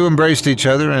 The two embraced each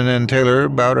other, and then Taylor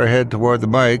bowed her head toward the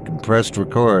mic and pressed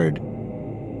record.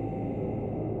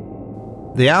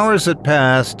 The hours that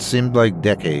passed seemed like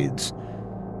decades.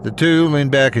 The two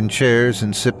leaned back in chairs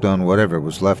and sipped on whatever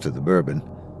was left of the bourbon.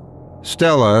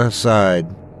 Stella sighed.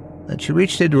 Then she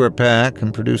reached into her pack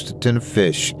and produced a tin of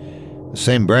fish, the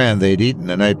same brand they'd eaten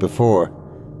the night before.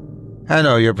 "I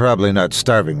know you're probably not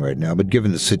starving right now, but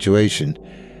given the situation,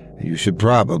 you should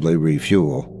probably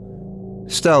refuel."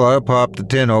 Stella popped the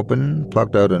tin open,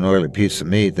 plucked out an oily piece of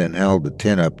meat, then held the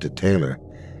tin up to Taylor.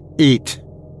 "Eat."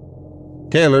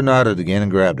 Taylor nodded again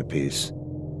and grabbed a piece.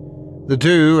 The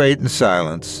two ate in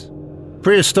silence.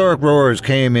 Prehistoric roars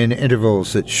came in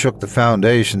intervals that shook the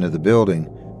foundation of the building.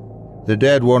 The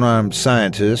dead one-armed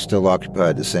scientist still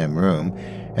occupied the same room,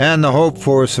 and the hope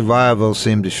for survival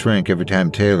seemed to shrink every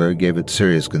time Taylor gave it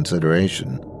serious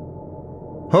consideration.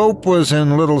 Hope was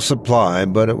in little supply,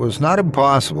 but it was not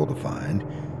impossible to find.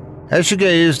 As she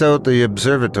gazed out the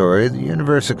observatory, the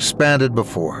universe expanded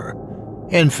before her,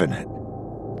 infinite,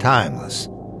 timeless,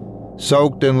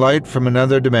 soaked in light from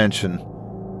another dimension.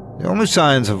 The only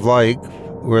signs of life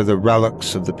were the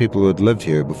relics of the people who had lived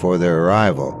here before their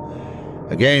arrival.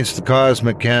 Against the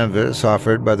cosmic canvas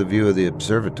offered by the view of the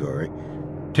observatory,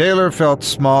 Taylor felt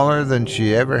smaller than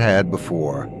she ever had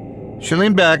before. She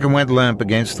leaned back and went limp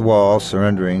against the wall,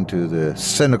 surrendering to the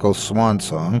cynical swan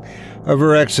song of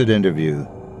her exit interview.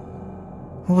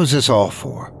 What was this all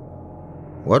for?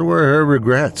 What were her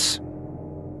regrets?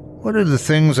 What are the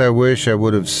things I wish I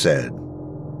would have said?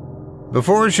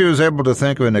 Before she was able to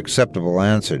think of an acceptable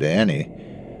answer to any,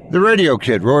 the radio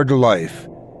kid roared to life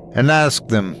and asked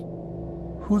them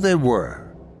who they were.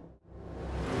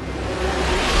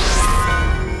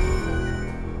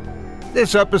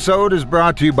 This episode is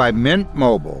brought to you by Mint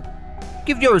Mobile.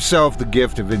 Give yourself the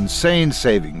gift of insane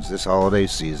savings this holiday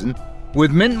season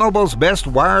with Mint Mobile's best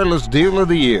wireless deal of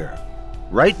the year.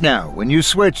 Right now, when you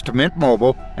switch to Mint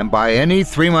Mobile and buy any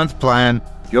 3-month plan,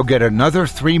 you'll get another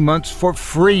 3 months for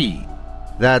free.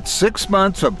 That's 6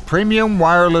 months of premium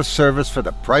wireless service for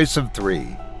the price of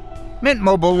 3. Mint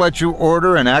Mobile lets you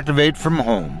order and activate from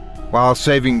home while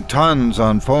saving tons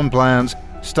on phone plans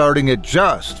starting at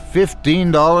just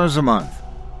 $15 a month.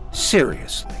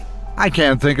 Seriously, I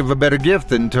can't think of a better gift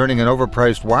than turning an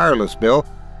overpriced wireless bill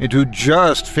into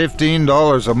just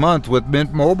 $15 a month with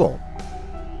Mint Mobile.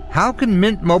 How can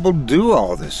Mint Mobile do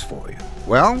all this for you?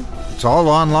 Well, it's all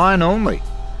online only.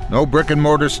 No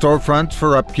brick-and-mortar storefronts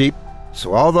for upkeep,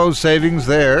 so all those savings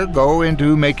there go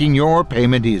into making your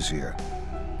payment easier.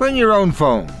 Bring your own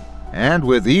phone, and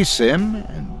with eSIM,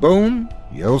 and boom,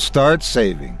 you'll start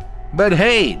saving. But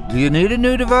hey, do you need a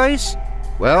new device?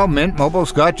 Well, Mint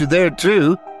Mobile's got you there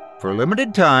too. For a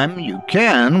limited time, you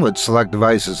can with select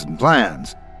devices and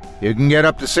plans. You can get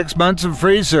up to 6 months of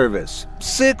free service.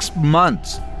 6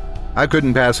 months! I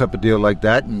couldn't pass up a deal like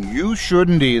that, and you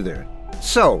shouldn't either.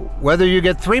 So, whether you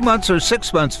get 3 months or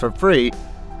 6 months for free,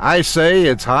 I say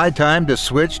it's high time to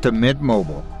switch to Mint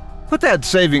Mobile. Put that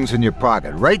savings in your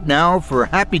pocket right now for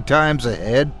happy times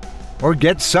ahead, or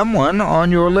get someone on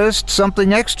your list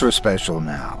something extra special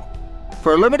now.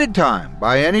 For a limited time,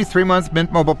 buy any 3-month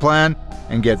Mint Mobile plan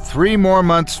and get 3 more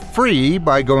months free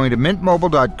by going to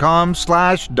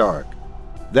mintmobile.com/dark.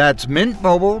 That's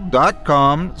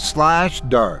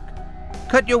mintmobile.com/dark.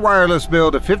 Cut your wireless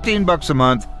bill to $15 a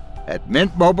month at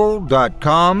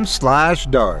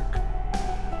mintmobile.com/dark.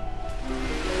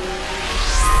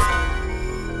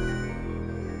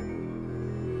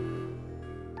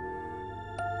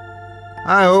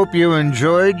 I hope you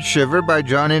enjoyed Shiver by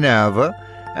Johnny Nava,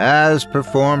 as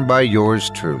performed by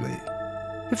yours truly.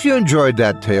 If you enjoyed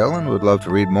that tale and would love to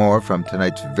read more from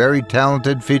tonight's very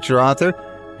talented feature author,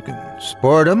 you can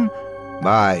support him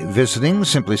by visiting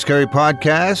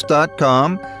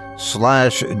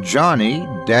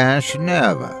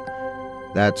simplyscarypodcast.com/Johnny-Nava.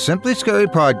 That's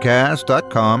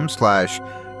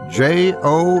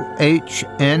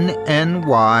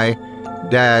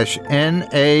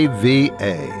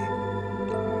simplyscarypodcast.com/JOHNNY-NAVA.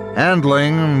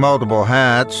 Handling multiple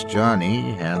hats,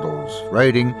 Johnny handles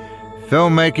writing,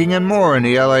 filmmaking, and more in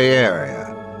the LA area.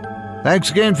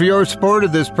 Thanks again for your support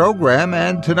of this program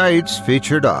and tonight's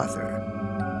featured author.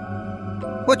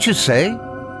 What you say?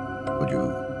 Would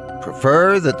you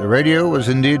prefer that the radio was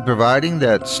indeed providing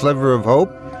that sliver of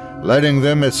hope, letting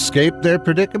them escape their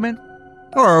predicament?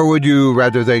 Or would you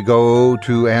rather they go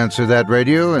to answer that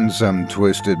radio and some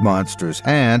twisted monster's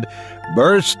hand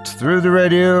burst through the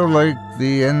radio like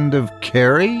the end of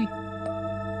Carrie?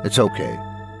 It's okay.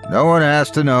 No one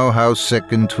has to know how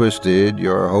sick and twisted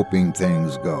you're hoping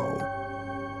things go.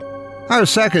 Our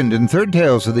second and third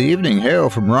tales of the evening hail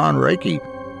from Riekki.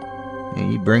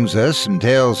 He brings us some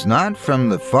tales not from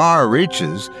the far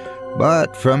reaches,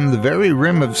 but from the very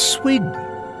rim of Sweden,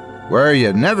 where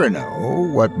you never know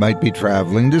what might be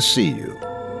traveling to see you.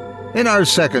 In our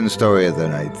second story of the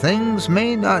night, things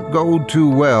may not go too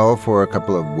well for a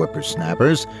couple of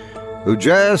whippersnappers who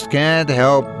just can't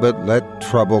help but let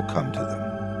trouble come to them.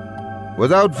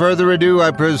 Without further ado,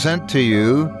 I present to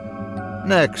you,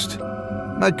 next,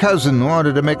 my cousin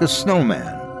wanted to make a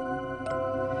snowman.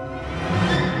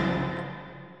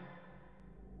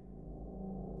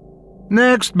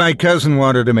 Next, my cousin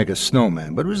wanted to make a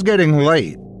snowman, but it was getting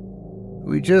late.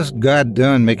 We just got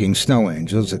done making snow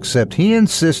angels, except he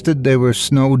insisted they were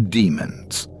snow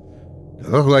demons. They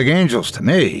look like angels to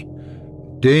me.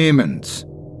 Demons.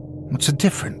 What's the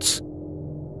difference?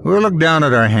 We looked down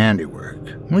at our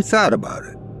handiwork. We thought about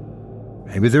it.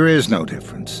 Maybe there is no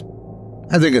difference.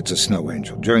 I think it's a snow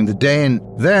angel during the day and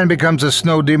then becomes a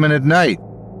snow demon at night.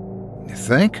 You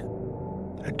think?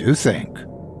 I do think.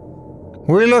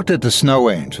 We looked at the snow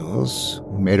angels.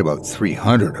 We made about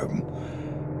 300 of them.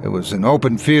 It was an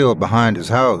open field behind his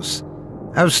house.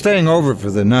 I was staying over for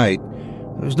the night.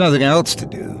 There was nothing else to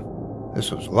do.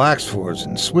 This was Laxfors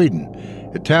in Sweden,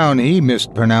 a town he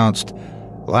mispronounced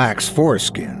Lax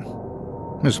Foreskin.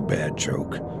 It was a bad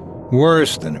joke.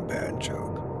 Worse than a bad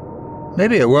joke.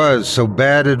 Maybe it was so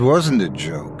bad it wasn't a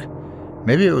joke.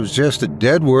 Maybe it was just a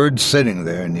dead word sitting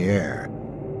there in the air.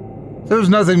 There was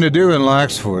nothing to do in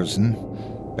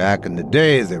Laxforsen. Back in the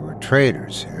day, there were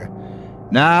traders here.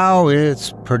 Now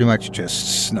it's pretty much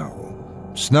just snow.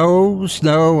 Snow,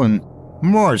 snow, and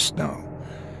more snow.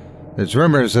 There's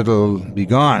rumors it'll be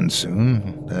gone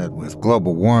soon, that with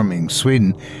global warming,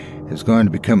 Sweden is going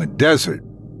to become a desert.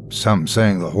 Some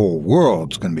saying the whole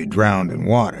world's going to be drowned in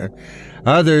water.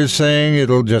 Others saying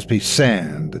it'll just be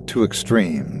sand, the two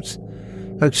extremes.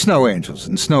 Like snow angels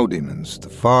and snow demons, the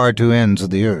far two ends of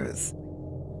the earth.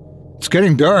 It's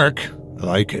getting dark. I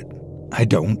like it. I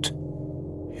don't.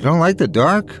 You don't like the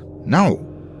dark? No.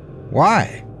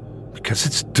 Why? Because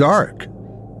it's dark.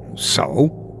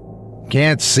 So?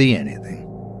 Can't see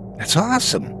anything. That's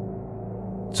awesome.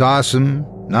 It's awesome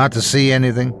not to see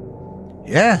anything.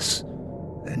 Yes.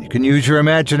 Then you can use your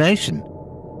imagination.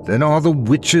 Then all the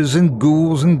witches and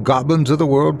ghouls and goblins of the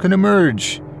world can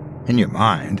emerge. In your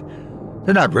mind.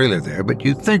 They're not really there, but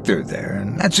you think they're there,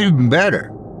 and that's even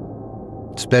better.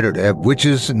 It's better to have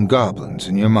witches and goblins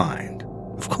in your mind.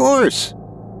 Of course.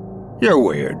 You're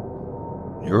weird.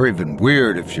 You're even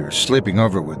weird if you're sleeping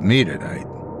over with me tonight.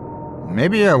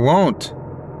 Maybe I won't.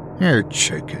 You're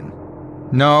chicken.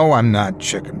 No, I'm not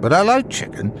chicken, but I like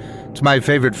chicken. It's my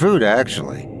favorite food,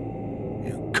 actually.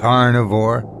 You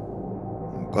carnivore.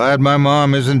 I'm glad my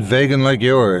mom isn't vegan like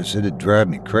yours. It'd drive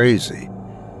me crazy.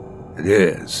 It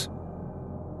is.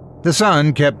 The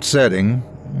sun kept setting.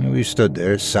 We stood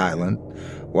there, silent,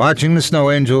 watching the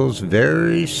snow angels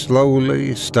very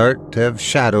slowly start to have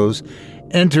shadows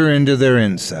enter into their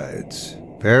insides.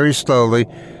 Very slowly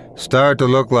start to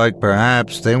look like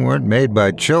perhaps they weren't made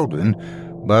by children,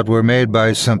 but were made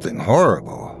by something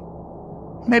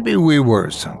horrible. Maybe we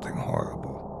were something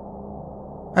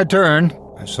horrible. I turned.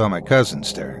 I saw my cousin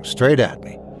staring straight at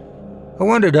me. I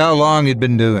wondered how long he'd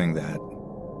been doing that.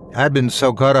 I'd been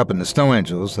so caught up in the snow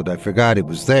angels that I forgot he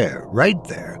was there, right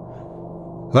there.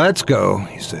 Let's go,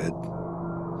 he said.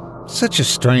 Such a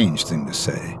strange thing to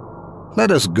say.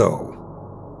 Let us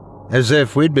go. As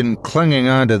if we'd been clinging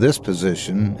on to this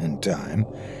position in time,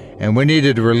 and we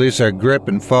needed to release our grip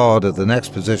and fall to the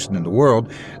next position in the world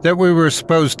that we were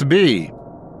supposed to be.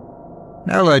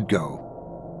 Now let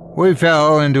go. We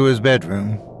fell into his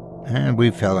bedroom, and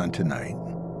we fell into night.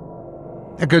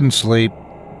 I couldn't sleep.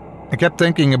 I kept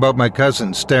thinking about my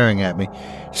cousin staring at me,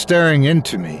 staring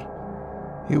into me.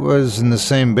 He was in the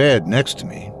same bed next to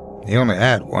me. He only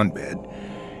had one bed.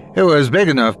 It was big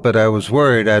enough, but I was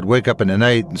worried I'd wake up in the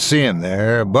night and see him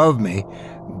there, above me,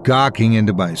 gawking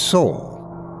into my soul.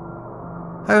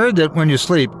 I heard that when you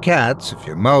sleep, cats, if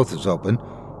your mouth is open,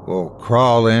 will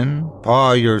crawl in,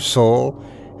 paw your soul,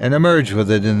 and emerge with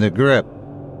it in their grip.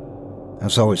 I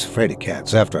was always afraid of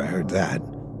cats after I heard that.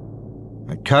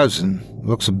 My cousin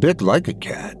looks a bit like a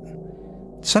cat.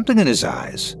 Something in his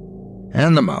eyes,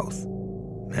 and the mouth,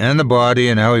 and the body,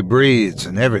 and how he breathes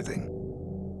and everything.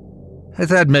 I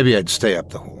thought maybe I'd stay up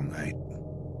the whole night.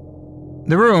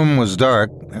 The room was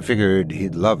dark. I figured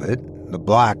he'd love it, the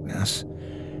blackness.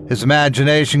 His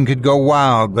imagination could go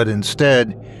wild, but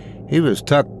instead, he was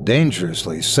tucked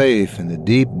dangerously safe in the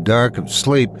deep dark of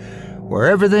sleep, where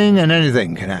everything and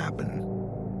anything can happen.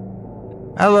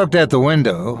 I looked at the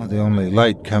window, the only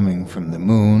light coming from the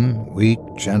moon, weak,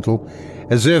 gentle,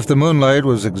 as if the moonlight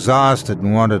was exhausted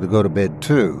and wanted to go to bed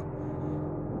too.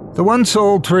 The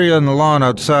one-sole tree on the lawn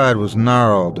outside was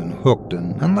gnarled and hooked,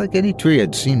 and unlike any tree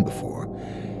I'd seen before.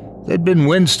 There'd been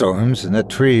windstorms, and that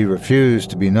tree refused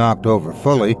to be knocked over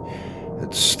fully.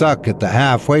 It stuck at the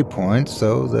halfway point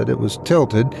so that it was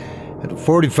tilted at a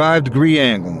 45-degree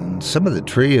angle, and some of the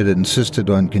tree had insisted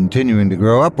on continuing to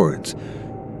grow upwards,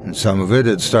 and some of it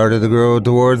had started to grow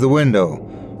toward the window,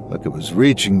 like it was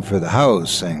reaching for the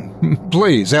house, saying,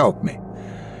 "Please help me."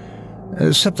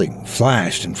 Something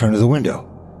flashed in front of the window,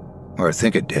 or I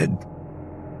think it did.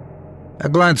 I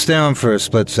glanced down for a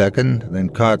split second, then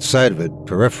caught sight of it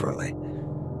peripherally.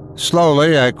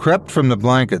 Slowly, I crept from the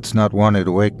blankets, not wanting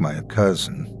to wake my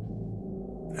cousin.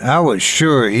 I was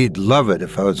sure he'd love it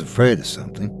if I was afraid of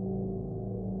something.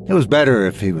 It was better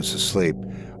if he was asleep,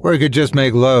 where he could just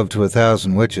make love to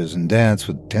 1,000 witches and dance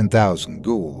with 10,000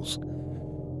 ghouls.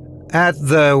 At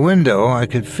the window, I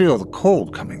could feel the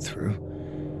cold coming through.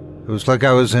 It was like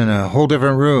I was in a whole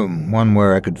different room, one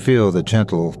where I could feel the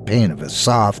gentle pain of a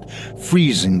soft,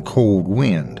 freezing cold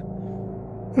wind.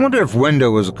 I wonder if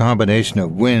window was a combination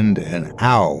of wind and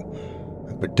owl,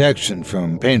 a protection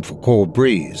from painful cold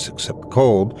breeze, except the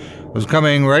cold was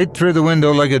coming right through the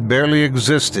window like it barely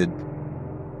existed.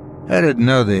 I didn't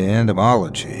know the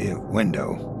etymology of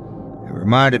window. It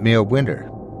reminded me of winter,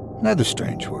 another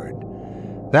strange word.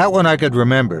 That one I could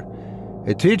remember.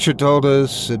 A teacher told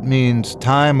us it means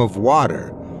time of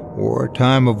water or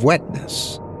time of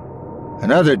wetness.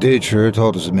 Another teacher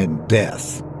told us it meant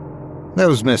death. That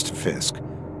was Mr. Fisk.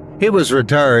 He was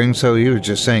retiring, so he was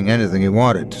just saying anything he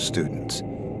wanted to students.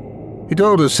 He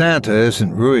told us Santa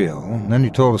isn't real, and then he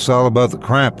told us all about the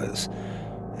Krampus.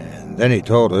 And then he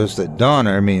told us that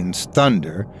Donner means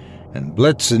thunder, and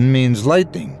Blitzen means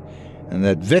lightning, and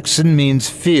that Vixen means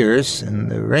fierce, and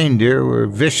the reindeer were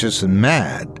vicious and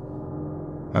mad.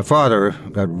 My father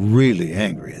got really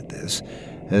angry at this,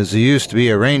 as he used to be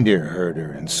a reindeer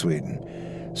herder in Sweden.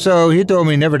 So he told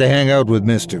me never to hang out with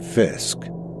Mr. Fisk.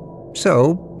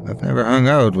 So I've never hung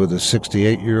out with a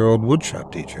 68-year-old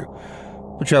woodshop teacher,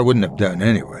 which I wouldn't have done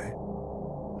anyway.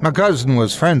 My cousin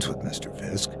was friends with Mr.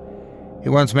 Fisk. He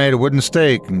once made a wooden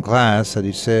stake in class that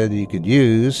he said he could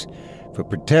use for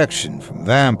protection from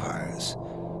vampires.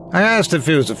 I asked if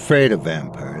he was afraid of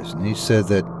vampires, and he said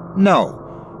that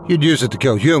no, he'd use it to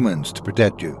kill humans to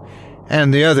protect you,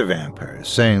 and the other vampires,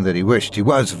 saying that he wished he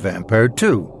was a vampire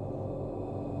too.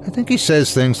 I think he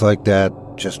says things like that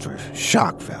just for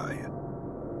shock value.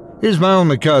 He's my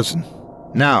only cousin.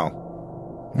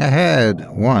 Now, I had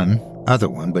one other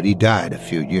one, but he died a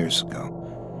few years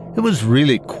ago. It was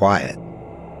really quiet.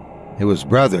 He was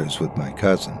brothers with my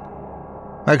cousin.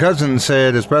 My cousin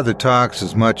said his brother talks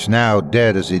as much now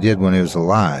dead as he did when he was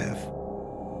alive.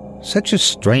 Such a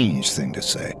strange thing to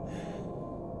say.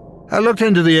 I looked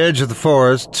into the edge of the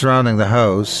forest surrounding the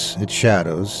house, its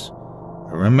shadows.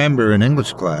 I remember in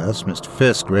English class, Mr.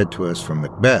 Fisk read to us from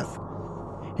Macbeth.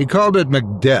 He called it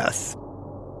Macdeath.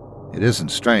 It isn't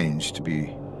strange to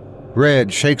be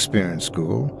read Shakespeare in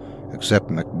school,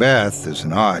 except Macbeth is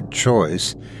an odd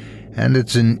choice, and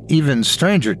it's an even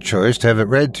stranger choice to have it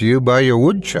read to you by your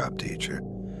woodshop teacher.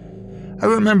 I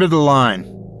remember the line.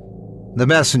 The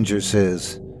messenger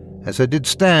says, as I did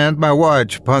stand my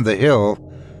watch upon the hill,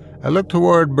 I looked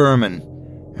toward Burman,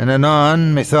 and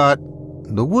anon, methought,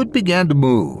 the wood began to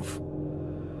move.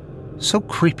 So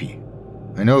creepy.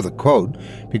 I know the quote,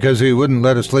 because he wouldn't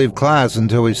let us leave class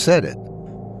until we said it.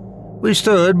 We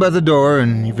stood by the door,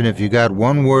 and even if you got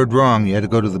one word wrong, you had to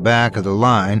go to the back of the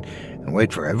line and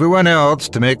wait for everyone else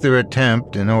to make their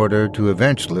attempt in order to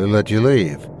eventually let you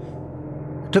leave.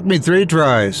 It took me 3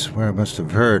 tries, where I must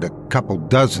have heard a couple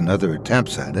dozen other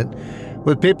attempts at it,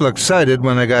 with people excited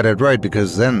when they got it right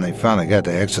because then they finally got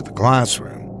to exit the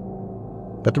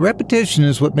classroom. But the repetition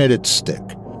is what made it stick.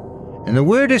 And the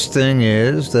weirdest thing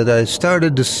is that I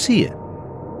started to see it.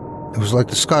 It was like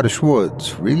the Scottish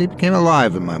woods really became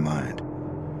alive in my mind.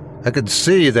 I could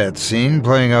see that scene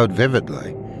playing out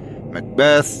vividly.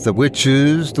 Macbeth, the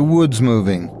witches, the woods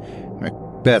moving,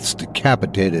 Macbeth's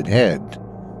decapitated head.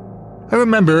 I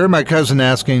remember my cousin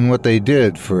asking what they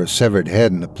did for a severed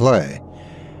head in the play.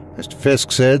 Mr.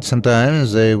 Fisk said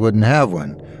sometimes they wouldn't have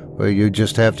one, where you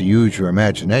just have to use your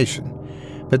imagination.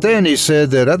 But then he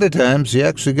said that other times he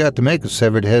actually got to make a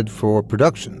severed head for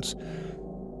productions.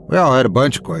 We all had a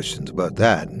bunch of questions about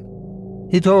that.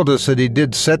 He told us that he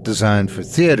did set design for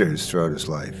theaters throughout his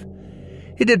life.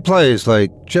 He did plays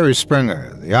like Jerry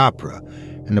Springer, the opera,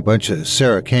 and a bunch of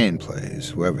Sarah Kane plays,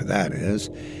 whoever that is,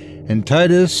 and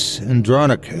Titus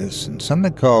Andronicus, and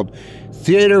something called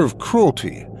Theater of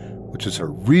Cruelty, which is a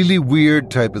really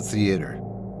weird type of theater.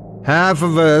 Half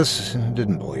of us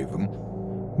didn't believe him.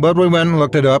 But we went and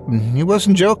looked it up, and he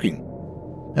wasn't joking.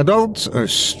 Adults are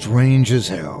strange as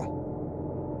hell.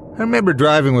 I remember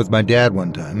driving with my dad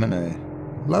one time, and I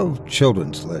love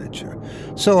children's literature,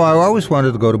 so I always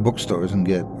wanted to go to bookstores and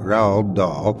get Roald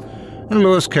Dahl, and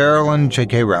Lewis Carroll, and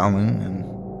J.K. Rowling, and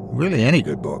really any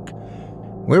good book.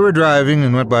 We were driving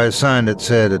and went by a sign that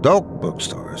said adult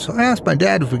bookstore, so I asked my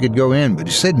dad if we could go in, but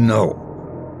he said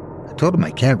no. I told him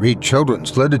I can't read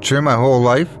children's literature my whole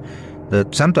life,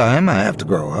 that sometime I have to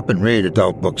grow up and read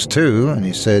adult books too, and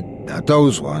he said, not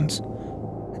those ones.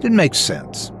 It didn't make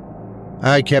sense.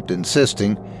 I kept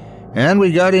insisting, and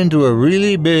we got into a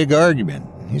really big argument.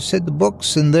 He said the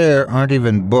books in there aren't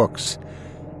even books,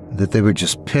 that they were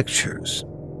just pictures.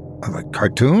 Like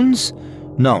cartoons?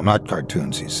 No, not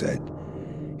cartoons, he said.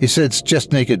 He said it's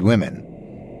just naked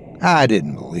women. I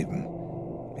didn't believe him.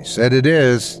 He said it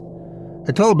is.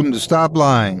 I told him to stop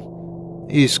lying.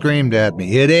 He screamed at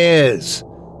me, "It is!"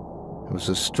 It was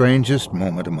the strangest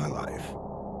moment of my life.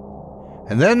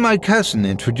 And then my cousin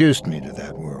introduced me to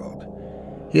that world.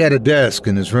 He had a desk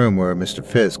in his room where Mr.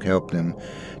 Fisk helped him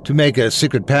to make a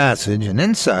secret passage, and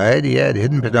inside he had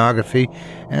hidden pornography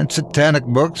and satanic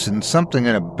books and something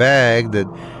in a bag that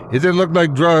either looked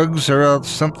like drugs or else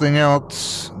something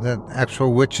else that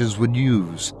actual witches would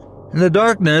use. In the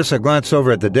darkness, I glanced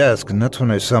over at the desk, and that's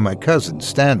when I saw my cousin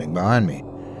standing behind me.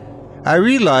 I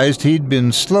realized he'd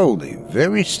been slowly,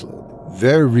 very slowly,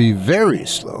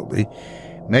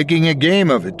 making a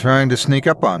game of it, trying to sneak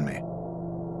up on me.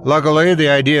 Luckily, the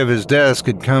idea of his desk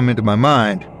had come into my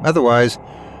mind. Otherwise,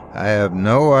 I have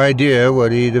no idea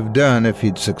what he'd have done if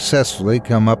he'd successfully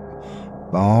come up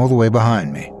all the way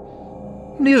behind me.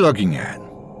 What are you looking at?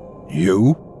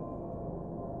 You?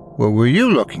 What were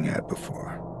you looking at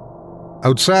before?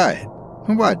 Outside.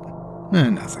 What?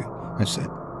 Nothing, I said.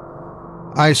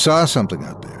 I saw something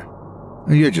out there.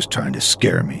 You're just trying to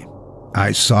scare me.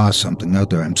 I saw something out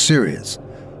there. I'm serious.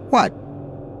 What?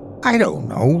 I don't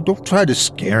know. Don't try to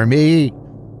scare me.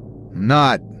 I'm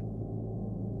not.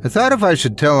 I thought if I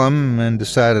should tell him and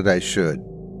decided I should.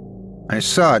 I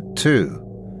saw it too.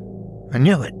 I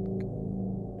knew it.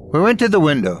 We went to the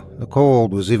window. The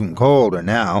cold was even colder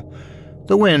now.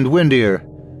 The wind windier.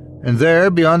 And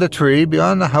there, beyond the tree,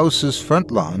 beyond the house's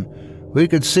front lawn, we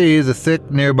could see the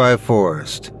thick nearby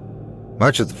forest.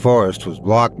 Much of the forest was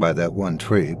blocked by that one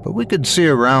tree, but we could see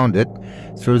around it,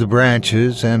 through the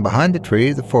branches, and behind the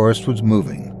tree the forest was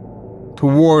moving.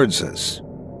 Towards us.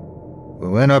 We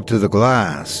went up to the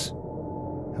glass.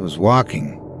 It was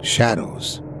walking,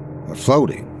 shadows, or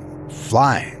floating,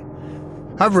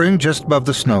 flying, hovering just above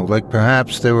the snow like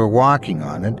perhaps they were walking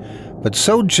on it, but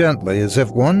so gently as if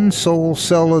one sole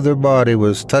cell of their body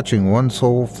was touching one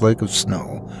sole flake of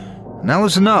snow. And that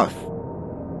was enough.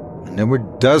 And there were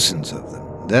dozens of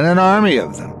them, then an army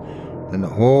of them. Then the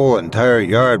whole entire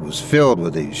yard was filled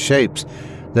with these shapes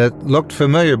that looked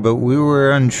familiar, but we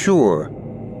were unsure.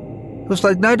 It was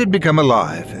like night had become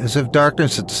alive, as if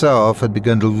darkness itself had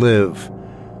begun to live.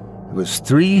 It was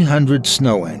 300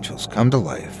 snow angels come to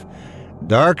life,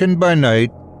 darkened by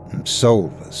night and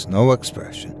soulless, no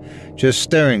expression, just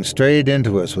staring straight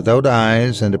into us without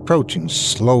eyes and approaching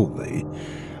slowly,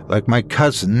 like my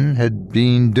cousin had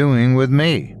been doing with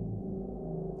me.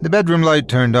 The bedroom light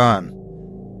turned on.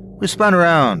 We spun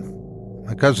around.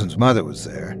 My cousin's mother was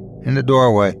there, in the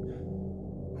doorway.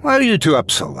 Why are you two up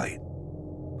so late?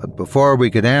 But before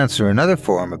we could answer, another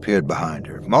form appeared behind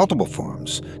her, multiple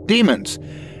forms, demons,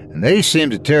 and they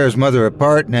seemed to tear his mother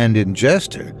apart and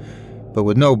ingest her, but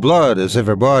with no blood, as if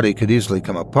her body could easily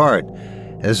come apart,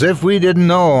 as if we didn't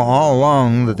know all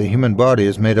along that the human body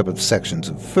is made up of sections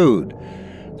of food,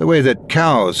 the way that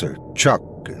cows are chuck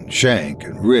and shank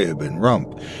and rib and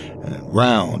rump and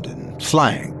round and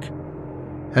flank.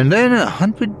 And then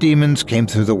 100 demons came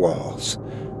through the walls.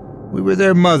 We were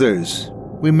their mothers.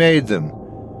 We made them.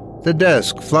 The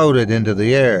desk floated into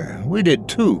the air. We did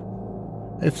too.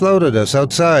 They floated us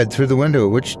outside through the window,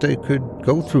 which they could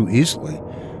go through easily,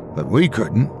 but we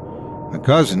couldn't. My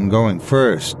cousin going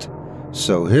first,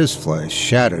 so his flesh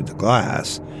shattered the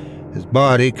glass. His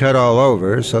body cut all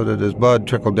over so that his blood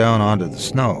trickled down onto the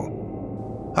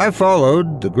snow. I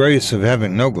followed, the grace of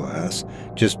having no glass,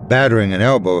 just battering an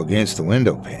elbow against the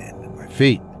window pane at my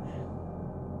feet.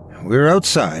 We were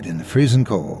outside in the freezing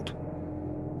cold.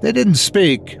 They didn't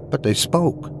speak, but they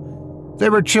spoke. They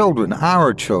were children,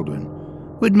 our children.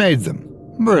 We'd made them,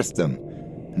 birthed them.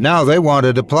 Now they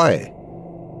wanted to play.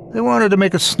 They wanted to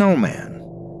make a snowman.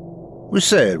 We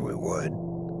said we would.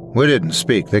 We didn't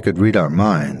speak. They could read our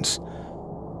minds.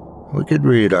 We could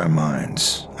read our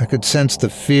minds. I could sense the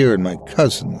fear in my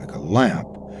cousin like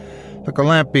a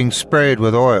lamp being sprayed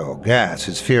with oil, gas,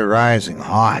 his fear rising,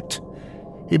 hot.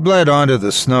 He bled onto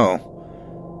the snow.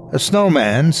 A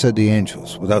snowman, said the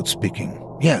angels, without speaking.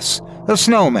 Yes, a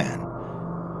snowman.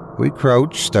 We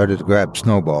crouched, started to grab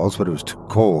snowballs, but it was too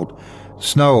cold.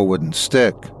 Snow wouldn't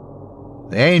stick.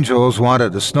 The angels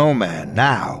wanted a snowman,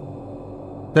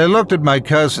 now. They looked at my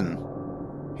cousin.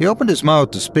 He opened his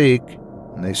mouth to speak,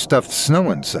 and they stuffed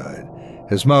snow inside.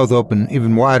 His mouth opened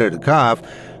even wider to cough,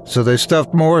 so they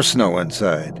stuffed more snow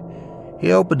inside.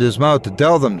 He opened his mouth to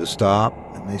tell them to stop,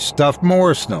 and they stuffed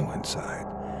more snow inside.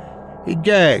 He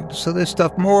gagged, so they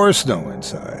stuffed more snow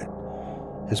inside.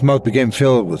 His mouth became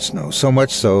filled with snow, so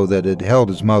much so that it held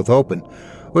his mouth open,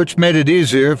 which made it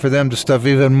easier for them to stuff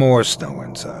even more snow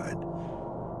inside.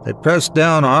 They pressed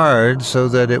down hard so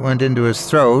that it went into his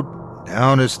throat,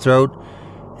 down his throat,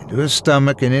 into his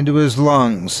stomach, and into his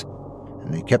lungs,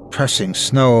 and they kept pressing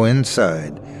snow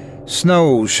inside.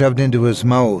 Snow shoved into his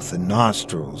mouth and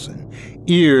nostrils and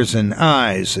ears and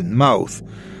eyes and mouth,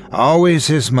 always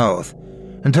his mouth,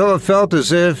 until it felt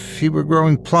as if he were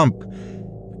growing plump,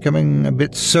 becoming a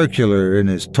bit circular in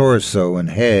his torso and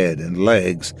head and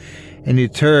legs, and he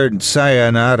turned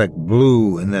cyanotic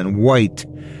blue and then white,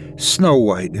 snow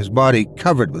white, his body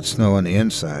covered with snow on the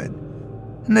inside.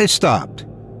 And they stopped,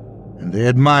 and they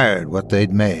admired what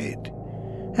they'd made.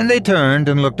 And they turned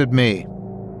and looked at me.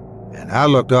 And I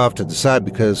looked off to the side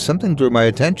because something drew my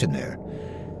attention there.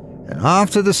 and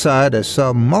off to the side I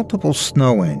saw multiple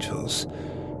snow angels,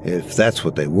 if that's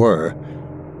what they were,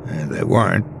 and they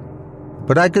weren't.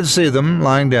 But I could see them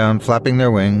lying down, flapping their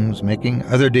wings, making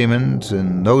other demons,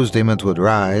 and those demons would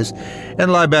rise,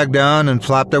 and lie back down and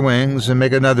flap their wings and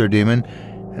make another demon,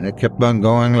 and it kept on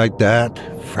going like that.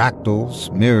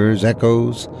 Fractals, mirrors,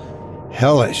 echoes,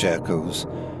 hellish echoes.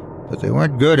 But they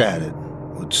weren't good at it,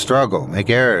 would struggle, make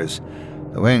errors,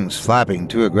 the wings flapping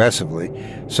too aggressively,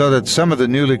 so that some of the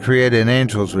newly created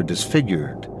angels were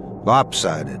disfigured,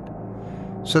 lopsided.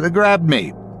 So they grabbed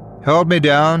me, held me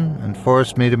down, and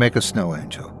forced me to make a snow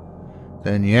angel.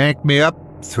 Then yanked me up,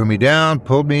 threw me down,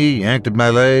 pulled me, yanked at my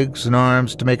legs and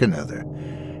arms to make another,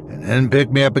 and then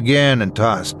picked me up again and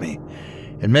tossed me,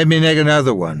 and made me make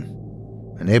another one.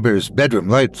 A neighbor's bedroom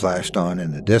light flashed on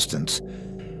in the distance,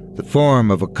 the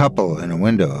form of a couple in a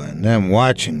window, and them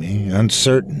watching me,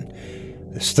 uncertain,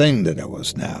 this thing that I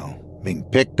was now, being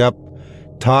picked up,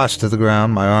 tossed to the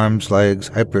ground, my arms, legs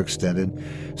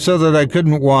hyperextended, so that I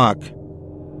couldn't walk.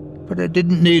 But I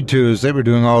didn't need to, as they were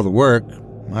doing all the work.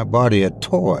 My body a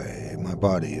toy, my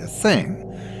body a thing.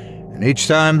 And each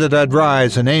time that I'd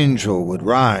rise, an angel would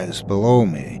rise below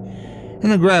me,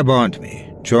 and then grab onto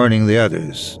me, joining the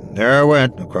others. And there I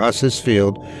went, across this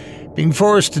field, being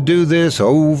forced to do this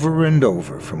over and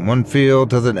over, from one field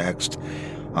to the next,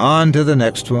 on to the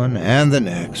next one, and the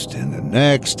next, and the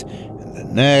next, and the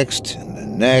next, and the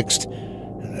next,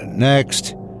 and the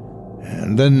next,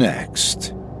 and the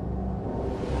next.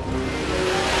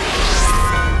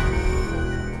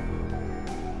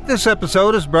 This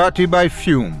episode is brought to you by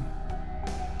Fume.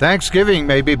 Thanksgiving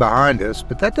may be behind us,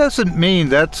 but that doesn't mean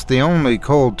that's the only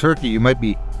cold turkey you might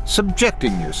be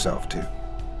subjecting yourself to.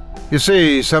 You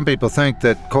see, some people think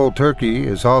that cold turkey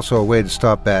is also a way to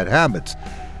stop bad habits,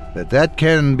 but that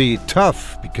can be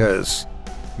tough because,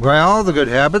 well, the good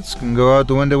habits can go out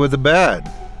the window with the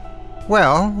bad.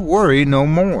 Well, worry no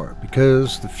more,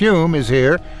 because the Fume is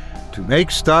here to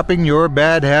make stopping your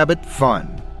bad habit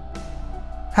fun.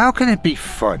 How can it be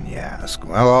fun, you ask?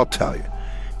 Well, I'll tell you.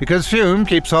 Because Fume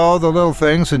keeps all the little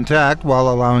things intact while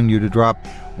allowing you to drop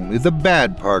only the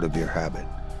bad part of your habit.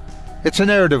 It's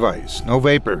an air device, no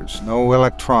vapors, no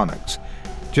electronics.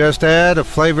 Just add a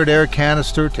flavored air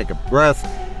canister, take a breath,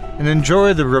 and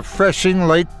enjoy the refreshing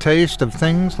light taste of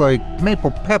things like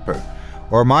maple pepper,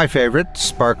 or my favorite,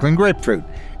 sparkling grapefruit,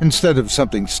 instead of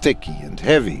something sticky and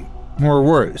heavy, or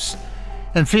worse.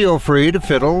 And feel free to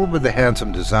fiddle with the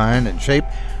handsome design and shape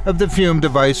of the Fume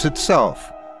device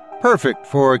itself. Perfect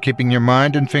for keeping your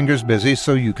mind and fingers busy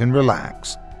so you can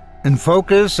relax and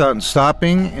focus on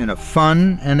stopping in a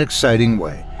fun and exciting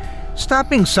way.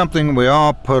 Stopping something we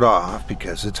all put off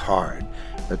because it's hard,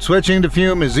 but switching to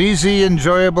Fume is easy,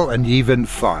 enjoyable, and even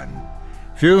fun.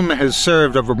 Fume has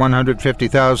served over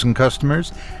 150,000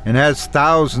 customers and has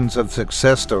thousands of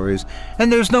success stories,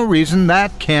 and there's no reason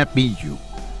that can't be you.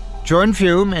 Join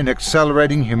Fume in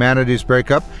accelerating humanity's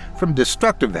breakup from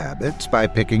destructive habits by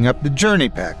picking up the Journey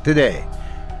Pack today.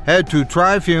 Head to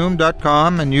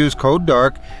tryfume.com and use code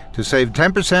DARK to save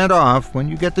 10% off when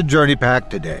you get the Journey Pack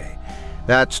today.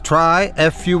 That's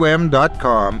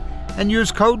tryfum.com and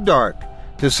use code DARK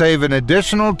to save an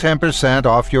additional 10%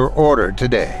 off your order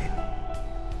today.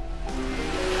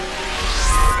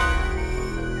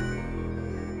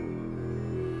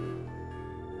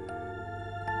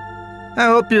 I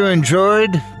hope you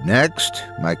enjoyed. Next,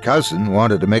 My Cousin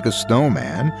Wanted to Make a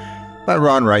Snowman by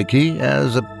Riekki,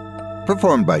 as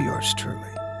performed by yours truly.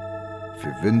 If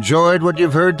you've enjoyed what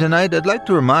you've heard tonight, I'd like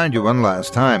to remind you one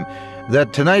last time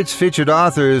that tonight's featured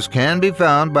authors can be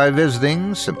found by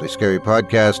visiting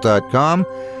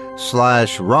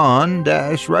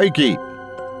simplyscarypodcast.com/Ron-Riekki.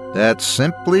 That's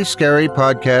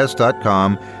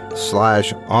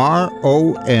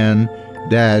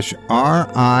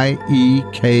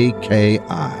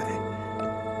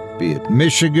simplyscarypodcast.com/RON-RIEKKI. Be it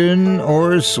Michigan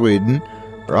or Sweden,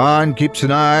 Ron keeps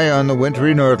an eye on the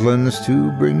wintry Northlands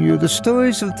to bring you the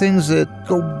stories of things that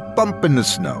go bump in the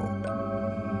snow.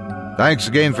 Thanks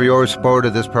again for your support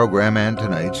of this program and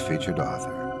tonight's featured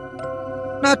author.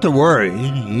 Not to worry,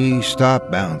 he stopped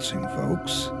bouncing,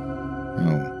 folks.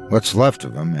 Oh, what's left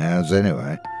of him has,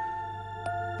 anyway.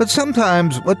 But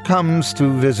sometimes what comes to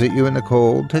visit you in the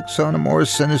cold takes on a more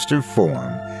sinister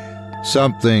form,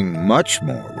 something much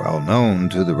more well-known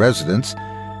to the residents.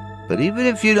 But even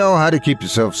if you know how to keep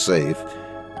yourself safe,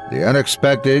 the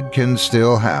unexpected can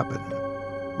still happen.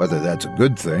 Whether that's a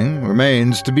good thing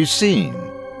remains to be seen.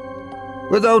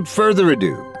 Without further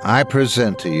ado, I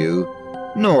present to you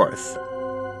North.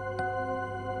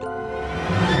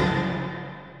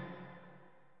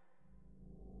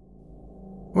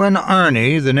 When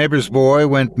Arnie, the neighbor's boy,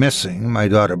 went missing, my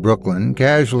daughter Brooklyn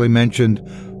casually mentioned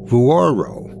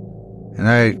Vuoro, and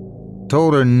I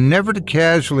told her never to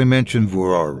casually mention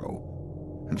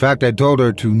Vuoro. In fact, I told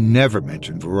her to never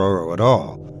mention Vuoro at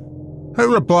all. Her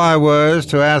reply was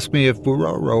to ask me if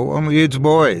Vuoro only eats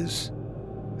boys.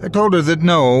 I told her that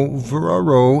no,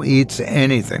 Vuoro eats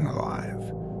anything alive.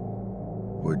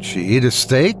 Would she eat a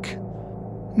steak?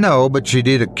 No, but she'd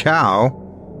eat a cow.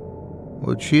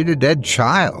 Would she eat a dead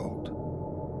child?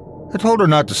 I told her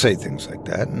not to say things like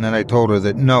that, and then I told her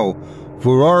that no,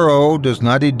 Vuoro does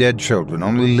not eat dead children,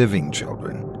 only living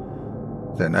children.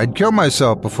 Then I'd kill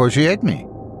myself before she ate me.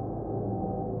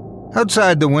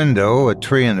 Outside the window, a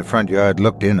tree in the front yard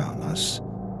looked in on us.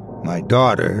 My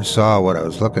daughter saw what I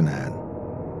was looking at.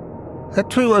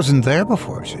 That tree wasn't there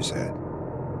before, she said.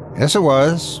 Yes, it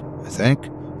was, I think,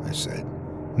 I said.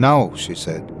 No, she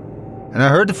said. And I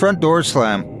heard the front door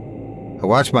slam. I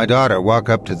watched my daughter walk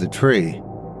up to the tree.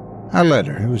 I let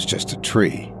her, it was just a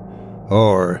tree.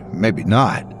 Or maybe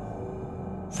not.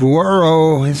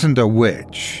 Vuoro isn't a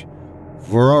witch.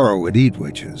 Vuoro would eat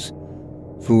witches.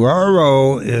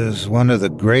 Vuoro is one of the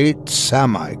great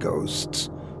Sami ghosts.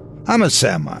 I'm a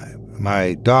Sami.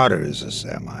 My daughter is a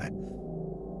Sami.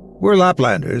 We're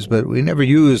Laplanders, but we never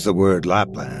use the word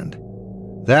Lapland.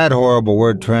 That horrible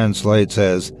word translates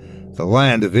as the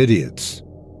land of idiots.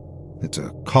 It's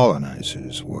a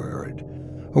colonizer's word.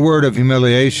 A word of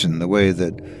humiliation, the way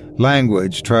that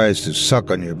language tries to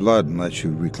suck on your blood unless you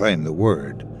reclaim the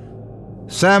word.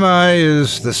 Sami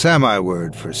is the Sami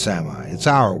word for Sami. It's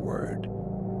our word.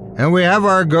 And we have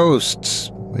our ghosts.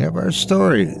 We have our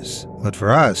stories. But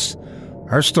for us,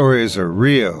 our stories are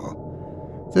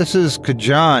real. This is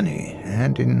Kajani,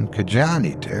 and in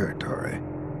Kajani territory.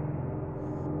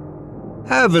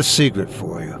 I have a secret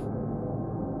for you.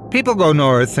 People go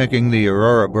north thinking the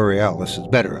Aurora Borealis is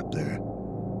better up there.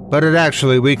 But it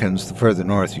actually weakens the further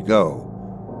north you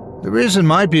go. The reason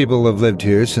my people have lived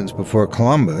here since before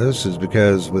Columbus is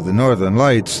because with the Northern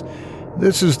Lights,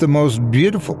 this is the most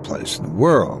beautiful place in the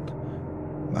world.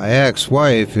 My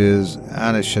ex-wife is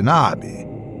Anishinaabe.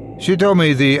 She told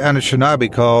me the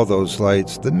Anishinaabe call those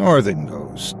lights the Northern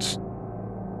Ghosts.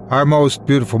 Our most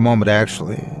beautiful moment,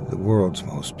 actually, the world's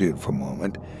most beautiful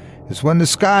moment, is when the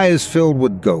sky is filled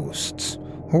with ghosts,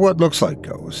 or what looks like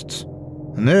ghosts.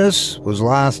 And this was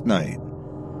last night.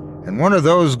 And one of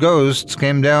those ghosts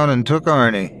came down and took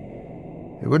Arnie.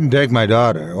 It wouldn't take my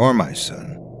daughter or my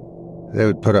son. They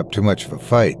would put up too much of a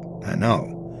fight, I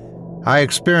know. I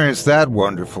experience that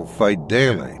wonderful fight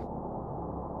daily.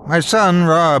 My son,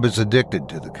 Rob, is addicted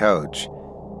to the couch.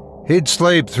 He'd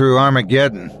sleep through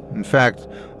Armageddon. In fact,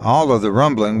 all of the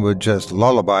rumbling would just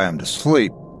lullaby him to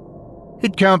sleep.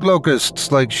 He'd count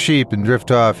locusts like sheep and drift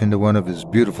off into one of his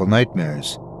beautiful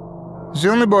nightmares. He's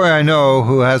the only boy I know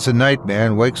who has a nightmare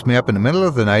and wakes me up in the middle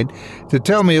of the night to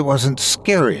tell me it wasn't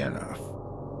scary enough.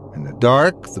 In the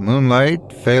dark, the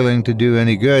moonlight, failing to do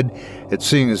any good at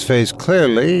seeing his face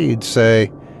clearly, he'd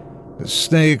say, "The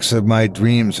snakes of my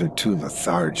dreams are too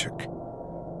lethargic."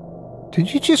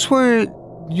 Did you just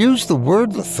use the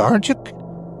word lethargic?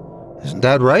 Isn't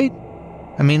that right?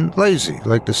 I mean, lazy,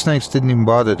 like the snakes didn't even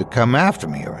bother to come after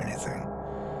me or anything.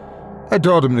 I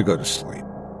told him to go to sleep.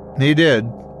 He did.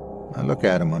 I look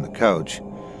at him on the couch.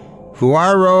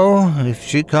 Vuoro, if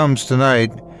she comes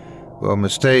tonight, will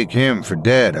mistake him for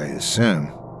dead, I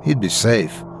assume. He'd be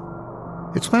safe.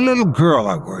 It's my little girl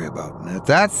I worry about, and at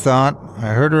that thought, I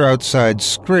heard her outside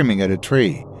screaming at a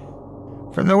tree.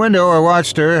 From the window, I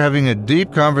watched her having a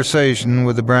deep conversation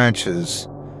with the branches.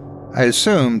 I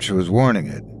assumed she was warning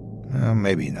it. Well,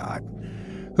 maybe not.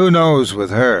 Who knows with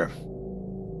her?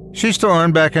 She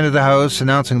stormed back into the house,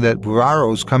 announcing that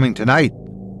Vuoro's coming tonight.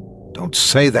 Don't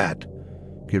say that.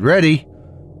 Get ready.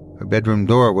 Her bedroom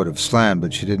door would have slammed,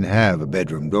 but she didn't have a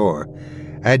bedroom door.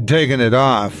 I'd taken it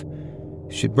off.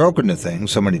 She'd broken the thing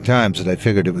so many times that I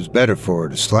figured it was better for her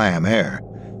to slam air.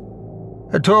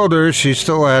 I told her she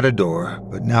still had a door,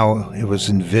 but now it was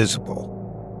invisible.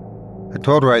 I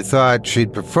told her I thought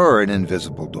she'd prefer an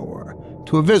invisible door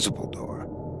to a visible door.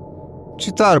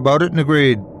 She thought about it and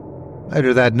agreed.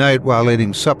 Later that night, while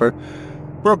eating supper,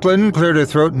 Brooklyn cleared her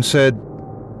throat and said,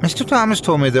 "Mr. Thomas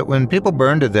told me that when people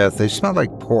burn to death, they smell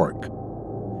like pork."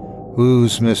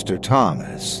 Who's Mr.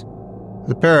 Thomas?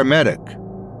 The paramedic.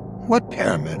 What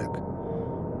paramedic?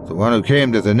 The one who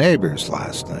came to the neighbors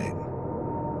last night.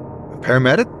 A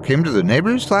paramedic came to the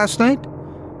neighbors last night?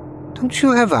 Don't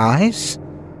you have eyes?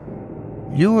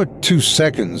 You were 2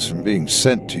 seconds from being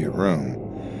sent to your room.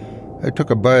 I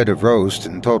took a bite of roast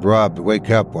and told Rob to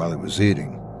wake up while he was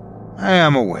eating. I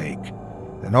am awake.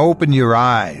 Then open your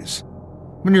eyes.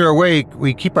 When you're awake,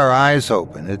 we keep our eyes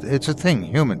open. It's a thing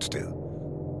humans do.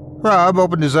 Rob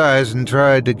opened his eyes and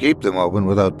tried to keep them open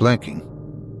without blinking.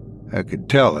 I could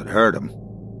tell it hurt him.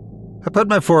 I put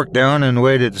my fork down and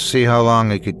waited to see how long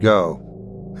he could go.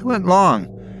 It went long.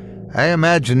 I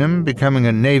imagined him becoming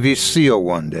a Navy SEAL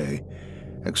one day,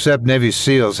 except Navy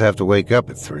SEALs have to wake up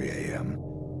at 3 a.m.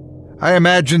 I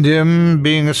imagined him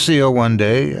being a SEAL one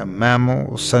day, a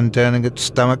mammal suntanning its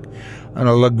stomach on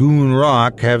a lagoon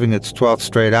rock having its 12th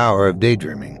straight hour of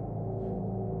daydreaming.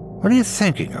 "What are you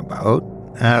thinking about?"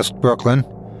 asked Brooklyn.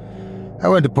 I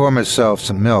went to pour myself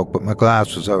some milk, but my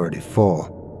glass was already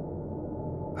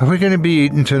full. "Are we going to be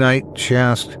eating tonight?" she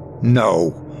asked.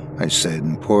 "No," I said,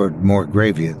 and poured more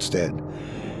gravy instead.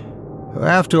 "We'll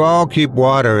have to all keep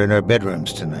water in our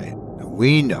bedrooms tonight.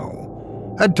 We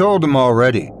know. I'd told them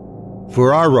already.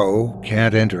 Furaro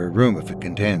can't enter a room if it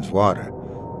contains water.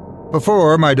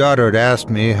 Before, my daughter had asked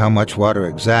me how much water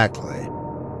exactly.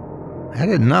 I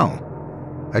didn't know.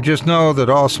 I just know that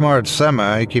all smart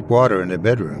semi keep water in their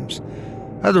bedrooms.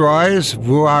 Otherwise,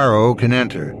 Furaro can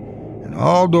enter, and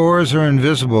all doors are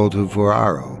invisible to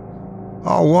Furaro.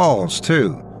 All walls,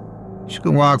 too. She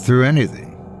can walk through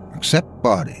anything, except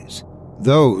bodies.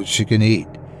 Those she can eat.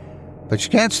 But she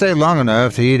can't stay long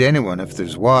enough to eat anyone if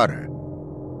there's water.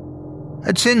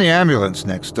 I'd seen the ambulance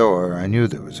next door. I knew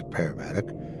there was a paramedic.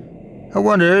 I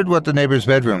wondered what the neighbor's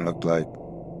bedroom looked like.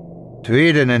 To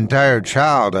eat an entire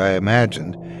child, I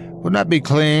imagined, would not be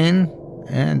clean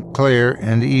and clear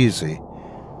and easy.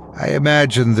 I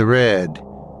imagined the red.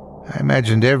 I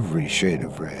imagined every shade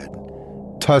of red.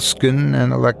 Tuscan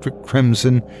and electric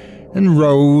crimson, and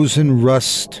rose and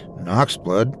rust, and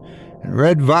oxblood, and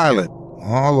red violet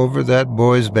all over that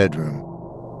boy's bedroom.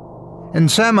 In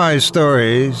Sami's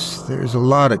stories, there's a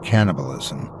lot of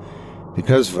cannibalism,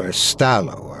 because of our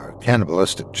Stalo, our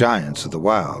cannibalistic giants of the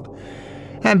wild,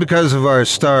 and because of our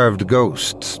starved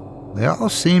ghosts. They all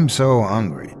seem so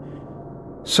hungry,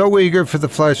 so eager for the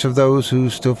flesh of those who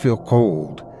still feel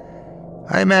cold.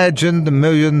 I imagined the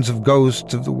millions of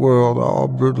ghosts of the world all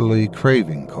brutally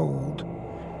craving cold.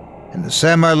 In the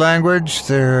Sami language,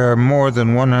 there are more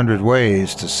than 100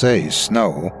 ways to say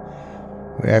snow.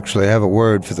 We actually have a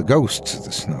word for the ghosts of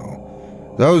the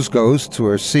snow. Those ghosts who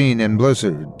are seen in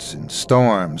blizzards and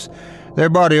storms, their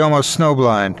body almost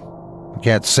snowblind. You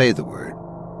can't say the word.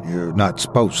 You're not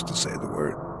supposed to say the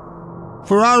word.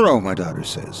 "Furaro," my daughter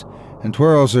says, and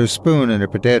twirls her spoon in her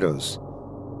potatoes.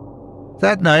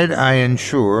 That night I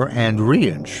ensure and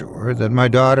reinsure that my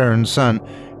daughter and son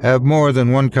have more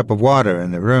than 1 cup of water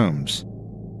in their rooms.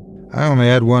 I only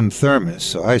had 1 thermos,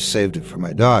 so I saved it for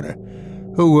my daughter,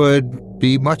 who would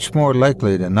be much more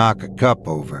likely to knock a cup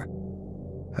over.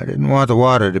 I didn't want the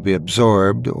water to be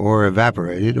absorbed or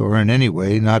evaporated or in any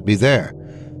way not be there.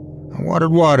 I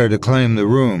wanted water to claim the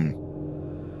room.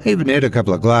 I even hid a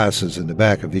couple of glasses in the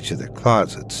back of each of their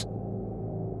closets.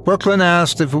 Brooklyn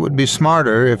asked if it would be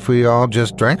smarter if we all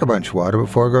just drank a bunch of water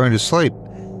before going to sleep,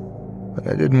 but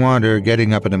I didn't want her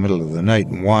getting up in the middle of the night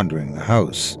and wandering the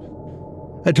house.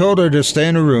 I told her to stay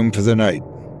in her room for the night.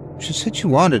 She said she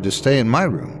wanted to stay in my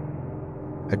room.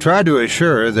 I tried to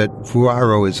assure her that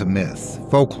Furaro is a myth,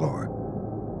 folklore.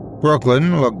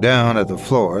 Brooklyn looked down at the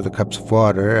floor, the cups of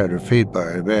water at her feet by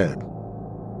her bed.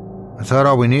 "I thought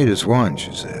all we need is 1,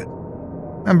 she said.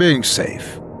 "I'm being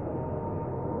safe."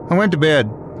 I went to bed.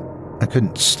 I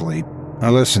couldn't sleep. I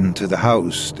listened to the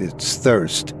house, its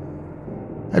thirst.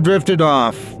 I drifted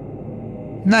off.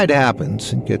 Night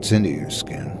happens and gets into your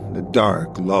skin. The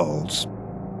dark lulls.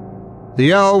 The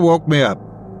yell woke me up.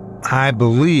 I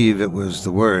believe it was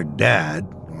the word Dad,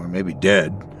 or maybe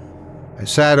dead. I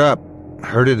sat up,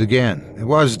 heard it again. It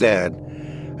was Dad.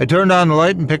 I turned on the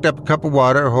light and picked up a cup of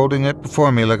water, holding it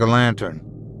before me like a lantern.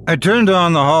 I turned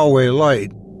on the hallway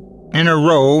light. In a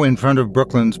row in front of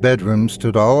Brooklyn's bedroom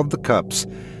stood all of the cups,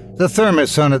 the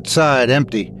thermos on its side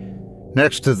empty.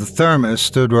 Next to the thermos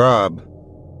stood Rob.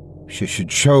 "She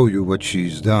should show you what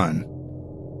she's done."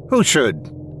 "Who should?"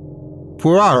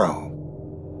 "Furaro."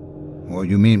 "Well,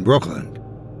 you mean Brooklyn?"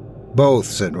 "Both,"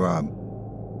 said Rob.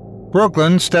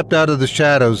 Brooklyn stepped out of the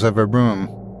shadows of her room.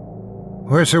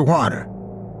 "Where's her water?"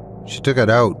 "She took it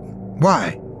out."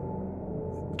 "Why?"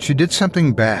 "She did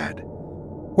something bad."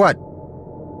 "What?"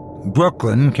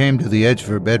 Brooklyn came to the edge of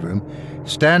her bedroom,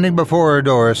 standing before her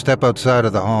door a step outside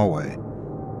of the hallway.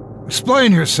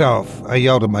 "Explain yourself," I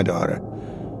yelled at my daughter.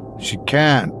 "She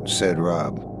can't," said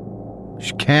Rob.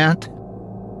 "She can't?"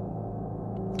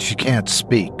 "She can't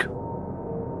speak."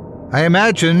 I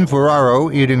imagined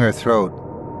Furaro eating her throat.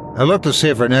 I looked to see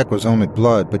if her neck was only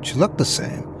blood, but she looked the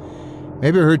same.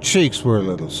 Maybe her cheeks were a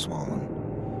little swollen.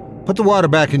 "Put the water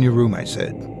back in your room," I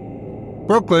said.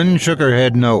 Brooklyn shook her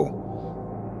head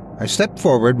no. I stepped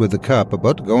forward with the cup,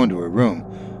 about to go into her room,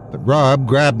 but Rob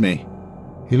grabbed me.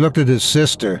 He looked at his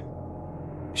sister.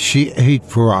 She ate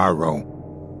Ferraro.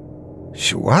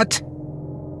 She what?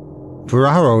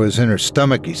 Ferraro is in her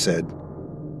stomach, he said.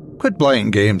 Quit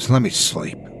playing games, let me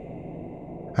sleep.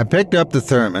 I picked up the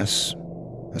thermos.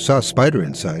 I saw a spider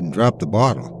inside and dropped the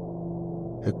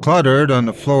bottle. It cluttered on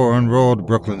the floor and rolled to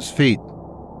Brooklyn's feet.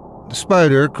 The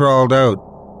spider crawled out.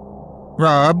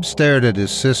 Rob stared at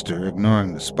his sister,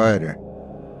 ignoring the spider.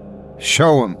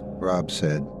 Show him, Rob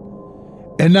said.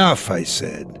 Enough, I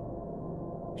said.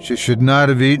 She should not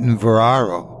have eaten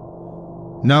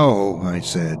Ferraro. No, I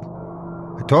said.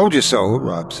 I told you so,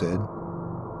 Rob said.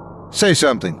 Say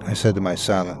something, I said to my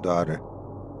silent daughter.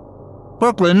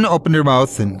 Brooklyn opened her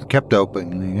mouth and kept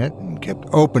opening it and kept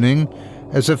opening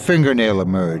as a fingernail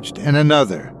emerged, and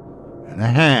another, and a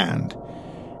hand,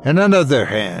 and another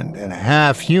hand, and a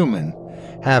half-human,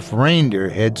 half-reindeer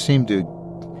head seemed to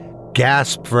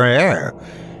gasp for air,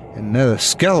 and the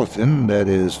skeleton that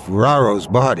is Ferraro's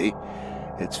body,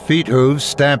 its feet hooves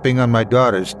stamping on my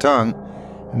daughter's tongue,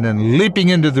 and then leaping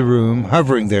into the room,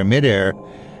 hovering there midair,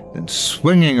 then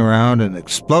swinging around and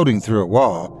exploding through a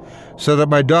wall, so that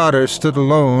my daughter stood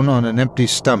alone on an empty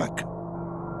stomach.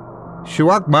 She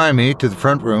walked by me to the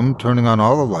front room, turning on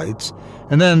all the lights,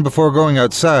 and then, before going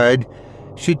outside,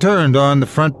 she turned on the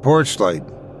front porch light.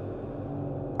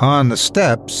 On the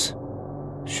steps,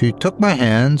 she took my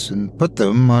hands and put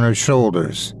them on her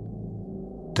shoulders.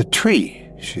 The tree,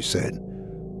 she said,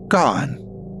 gone.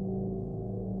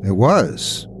 It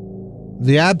was.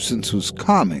 The absence was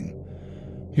calming.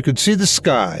 You could see the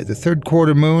sky, the third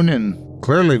quarter moon, and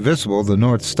clearly visible the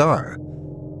North Star.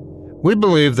 We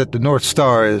believe that the North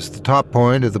Star is the top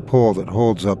point of the pole that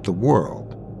holds up the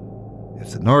world. If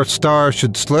the North Star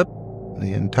should slip,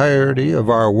 the entirety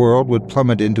of our world would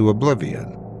plummet into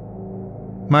oblivion.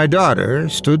 My daughter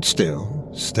stood still,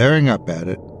 staring up at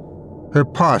it, her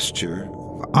posture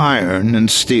of iron and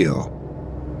steel.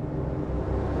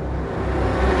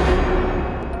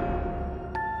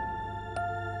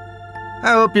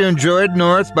 I hope you enjoyed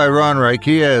North by Ron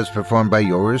Riekki as performed by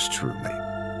yours truly.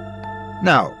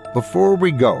 Now, before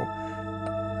we go,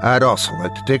 I'd also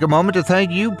like to take a moment to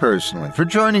thank you personally for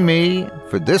joining me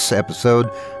for this episode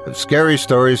of Scary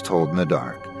Stories Told in the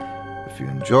Dark. If you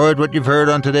enjoyed what you've heard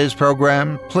on today's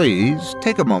program, please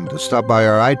take a moment to stop by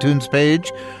our iTunes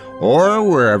page or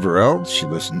wherever else you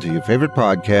listen to your favorite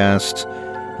podcasts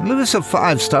and leave us a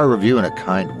 5-star review and a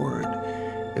kind word.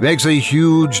 It makes a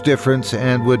huge difference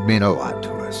and would mean a lot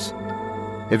to us.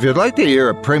 If you'd like to hear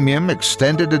a premium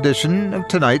extended edition of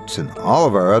tonight's and all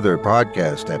of our other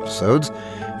podcast episodes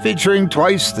featuring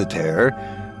twice the terror,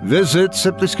 visit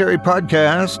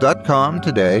simplyscarypodcast.com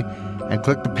today and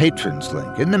click the Patrons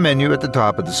link in the menu at the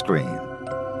top of the screen.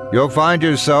 You'll find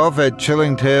yourself at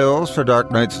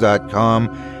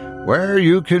chillingtalesfordarknights.com, where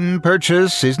you can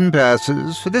purchase season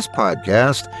passes for this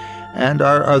podcast and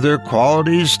our other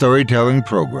quality storytelling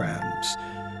programs,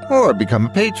 or become a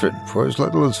patron for as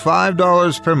little as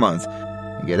 $5 per month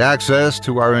and get access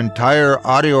to our entire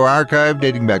audio archive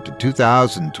dating back to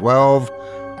 2012,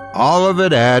 all of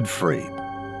it ad-free.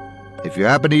 If you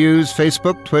happen to use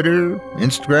Facebook, Twitter,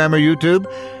 Instagram, or YouTube,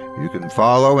 you can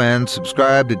follow and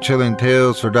subscribe to Chilling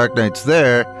Tales for Dark Nights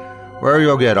there, where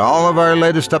you'll get all of our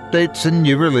latest updates and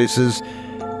new releases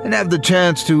and have the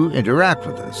chance to interact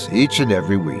with us each and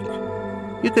every week.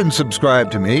 You can subscribe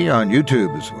to me on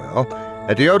YouTube as well,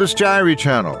 at the Otis Jiry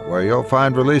channel, where you'll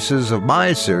find releases of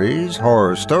my series,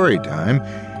 Horror Storytime,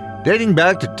 dating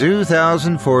back to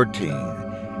 2014.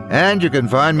 And you can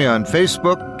find me on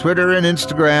Facebook, Twitter, and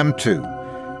Instagram too.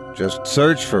 Just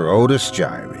search for Otis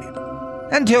Jiry.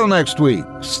 Until next week,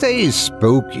 stay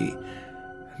spooky.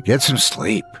 Get some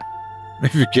sleep,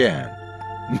 if you can.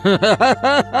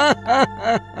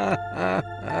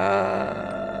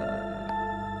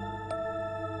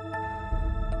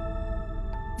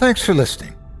 Thanks for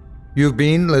listening. You've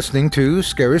been listening to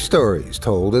Scary Stories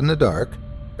Told in the Dark,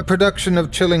 a production of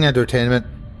Chilling Entertainment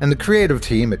and the creative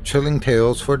team at Chilling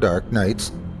Tales for Dark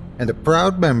Nights, and a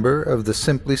proud member of the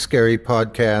Simply Scary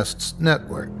Podcasts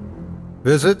Network.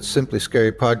 Visit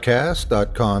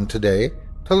simplyscarypodcast.com today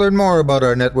to learn more about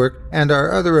our network and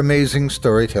our other amazing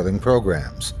storytelling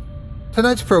programs.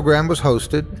 Tonight's program was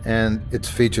hosted, and its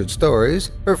featured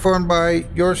stories performed by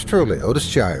yours truly,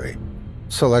 Otis Jiry.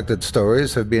 Selected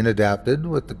stories have been adapted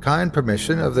with the kind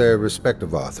permission of their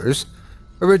respective authors.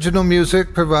 Original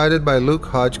music provided by Luke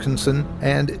Hodgkinson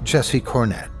and Jesse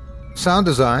Cornett. Sound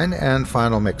design and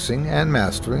final mixing and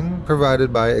mastering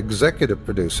provided by executive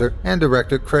producer and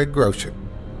director Craig Groshek.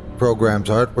 Program's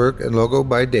artwork and logo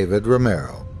by David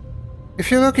Romero. If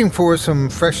you're looking for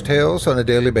some fresh tales on a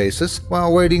daily basis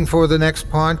while waiting for the next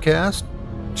podcast,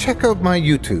 check out my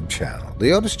YouTube channel,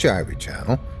 the Otis Jiry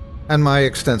channel, and my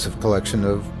extensive collection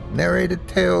of narrated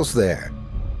tales there.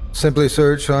 Simply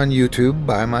search on YouTube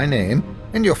by my name,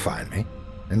 and you'll find me.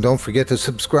 And don't forget to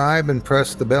subscribe and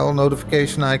press the bell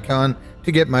notification icon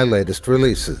to get my latest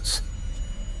releases.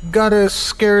 Got a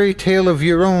scary tale of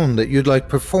your own that you'd like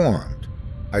performed?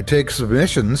 I take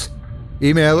submissions.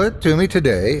 Email it to me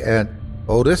today at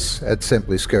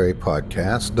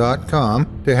otis@simplyscarypodcast.com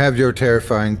to have your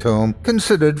terrifying tome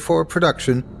considered for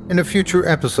production in a future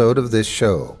episode of this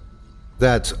show.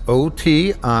 That's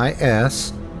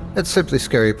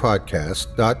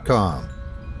OTIS@simplyscarypodcast.com.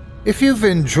 If you've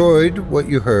enjoyed what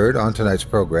you heard on tonight's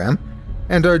program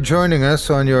and are joining us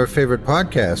on your favorite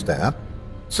podcast app,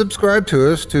 subscribe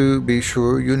to us to be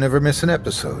sure you never miss an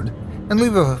episode, and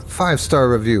leave a 5-star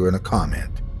review and a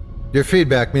comment. Your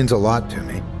feedback means a lot to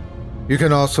me. You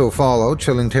can also follow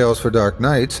Chilling Tales for Dark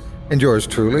Nights and yours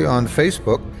truly on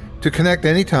Facebook to connect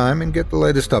anytime and get the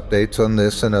latest updates on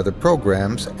this and other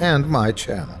programs and my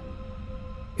channel.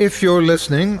 If you're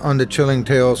listening on the Chilling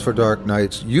Tales for Dark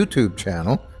Nights YouTube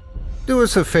channel, do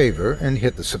us a favor and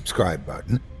hit the subscribe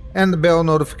button and the bell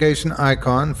notification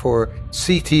icon for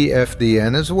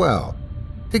ctfdn as well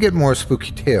to get more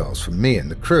spooky tales from me and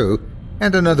the crew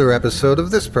and another episode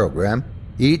of this program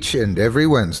each and every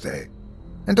Wednesday.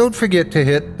 And don't forget to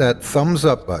hit that thumbs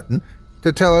up button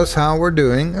to tell us how we're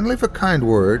doing and leave a kind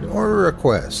word or a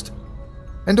request.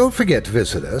 And don't forget to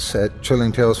visit us at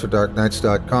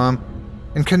chillingtalesfordarknights.com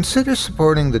and consider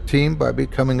supporting the team by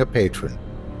becoming a patron.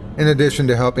 In addition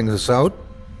to helping us out,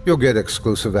 you'll get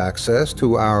exclusive access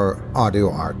to our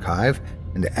audio archive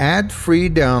and ad-free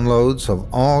downloads of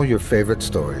all your favorite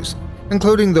stories,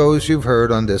 including those you've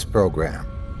heard on this program.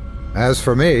 As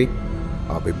for me,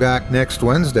 I'll be back next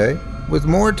Wednesday with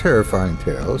more terrifying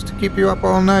tales to keep you up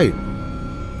all night.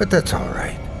 But that's all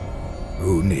right.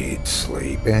 Who needs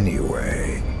sleep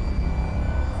anyway?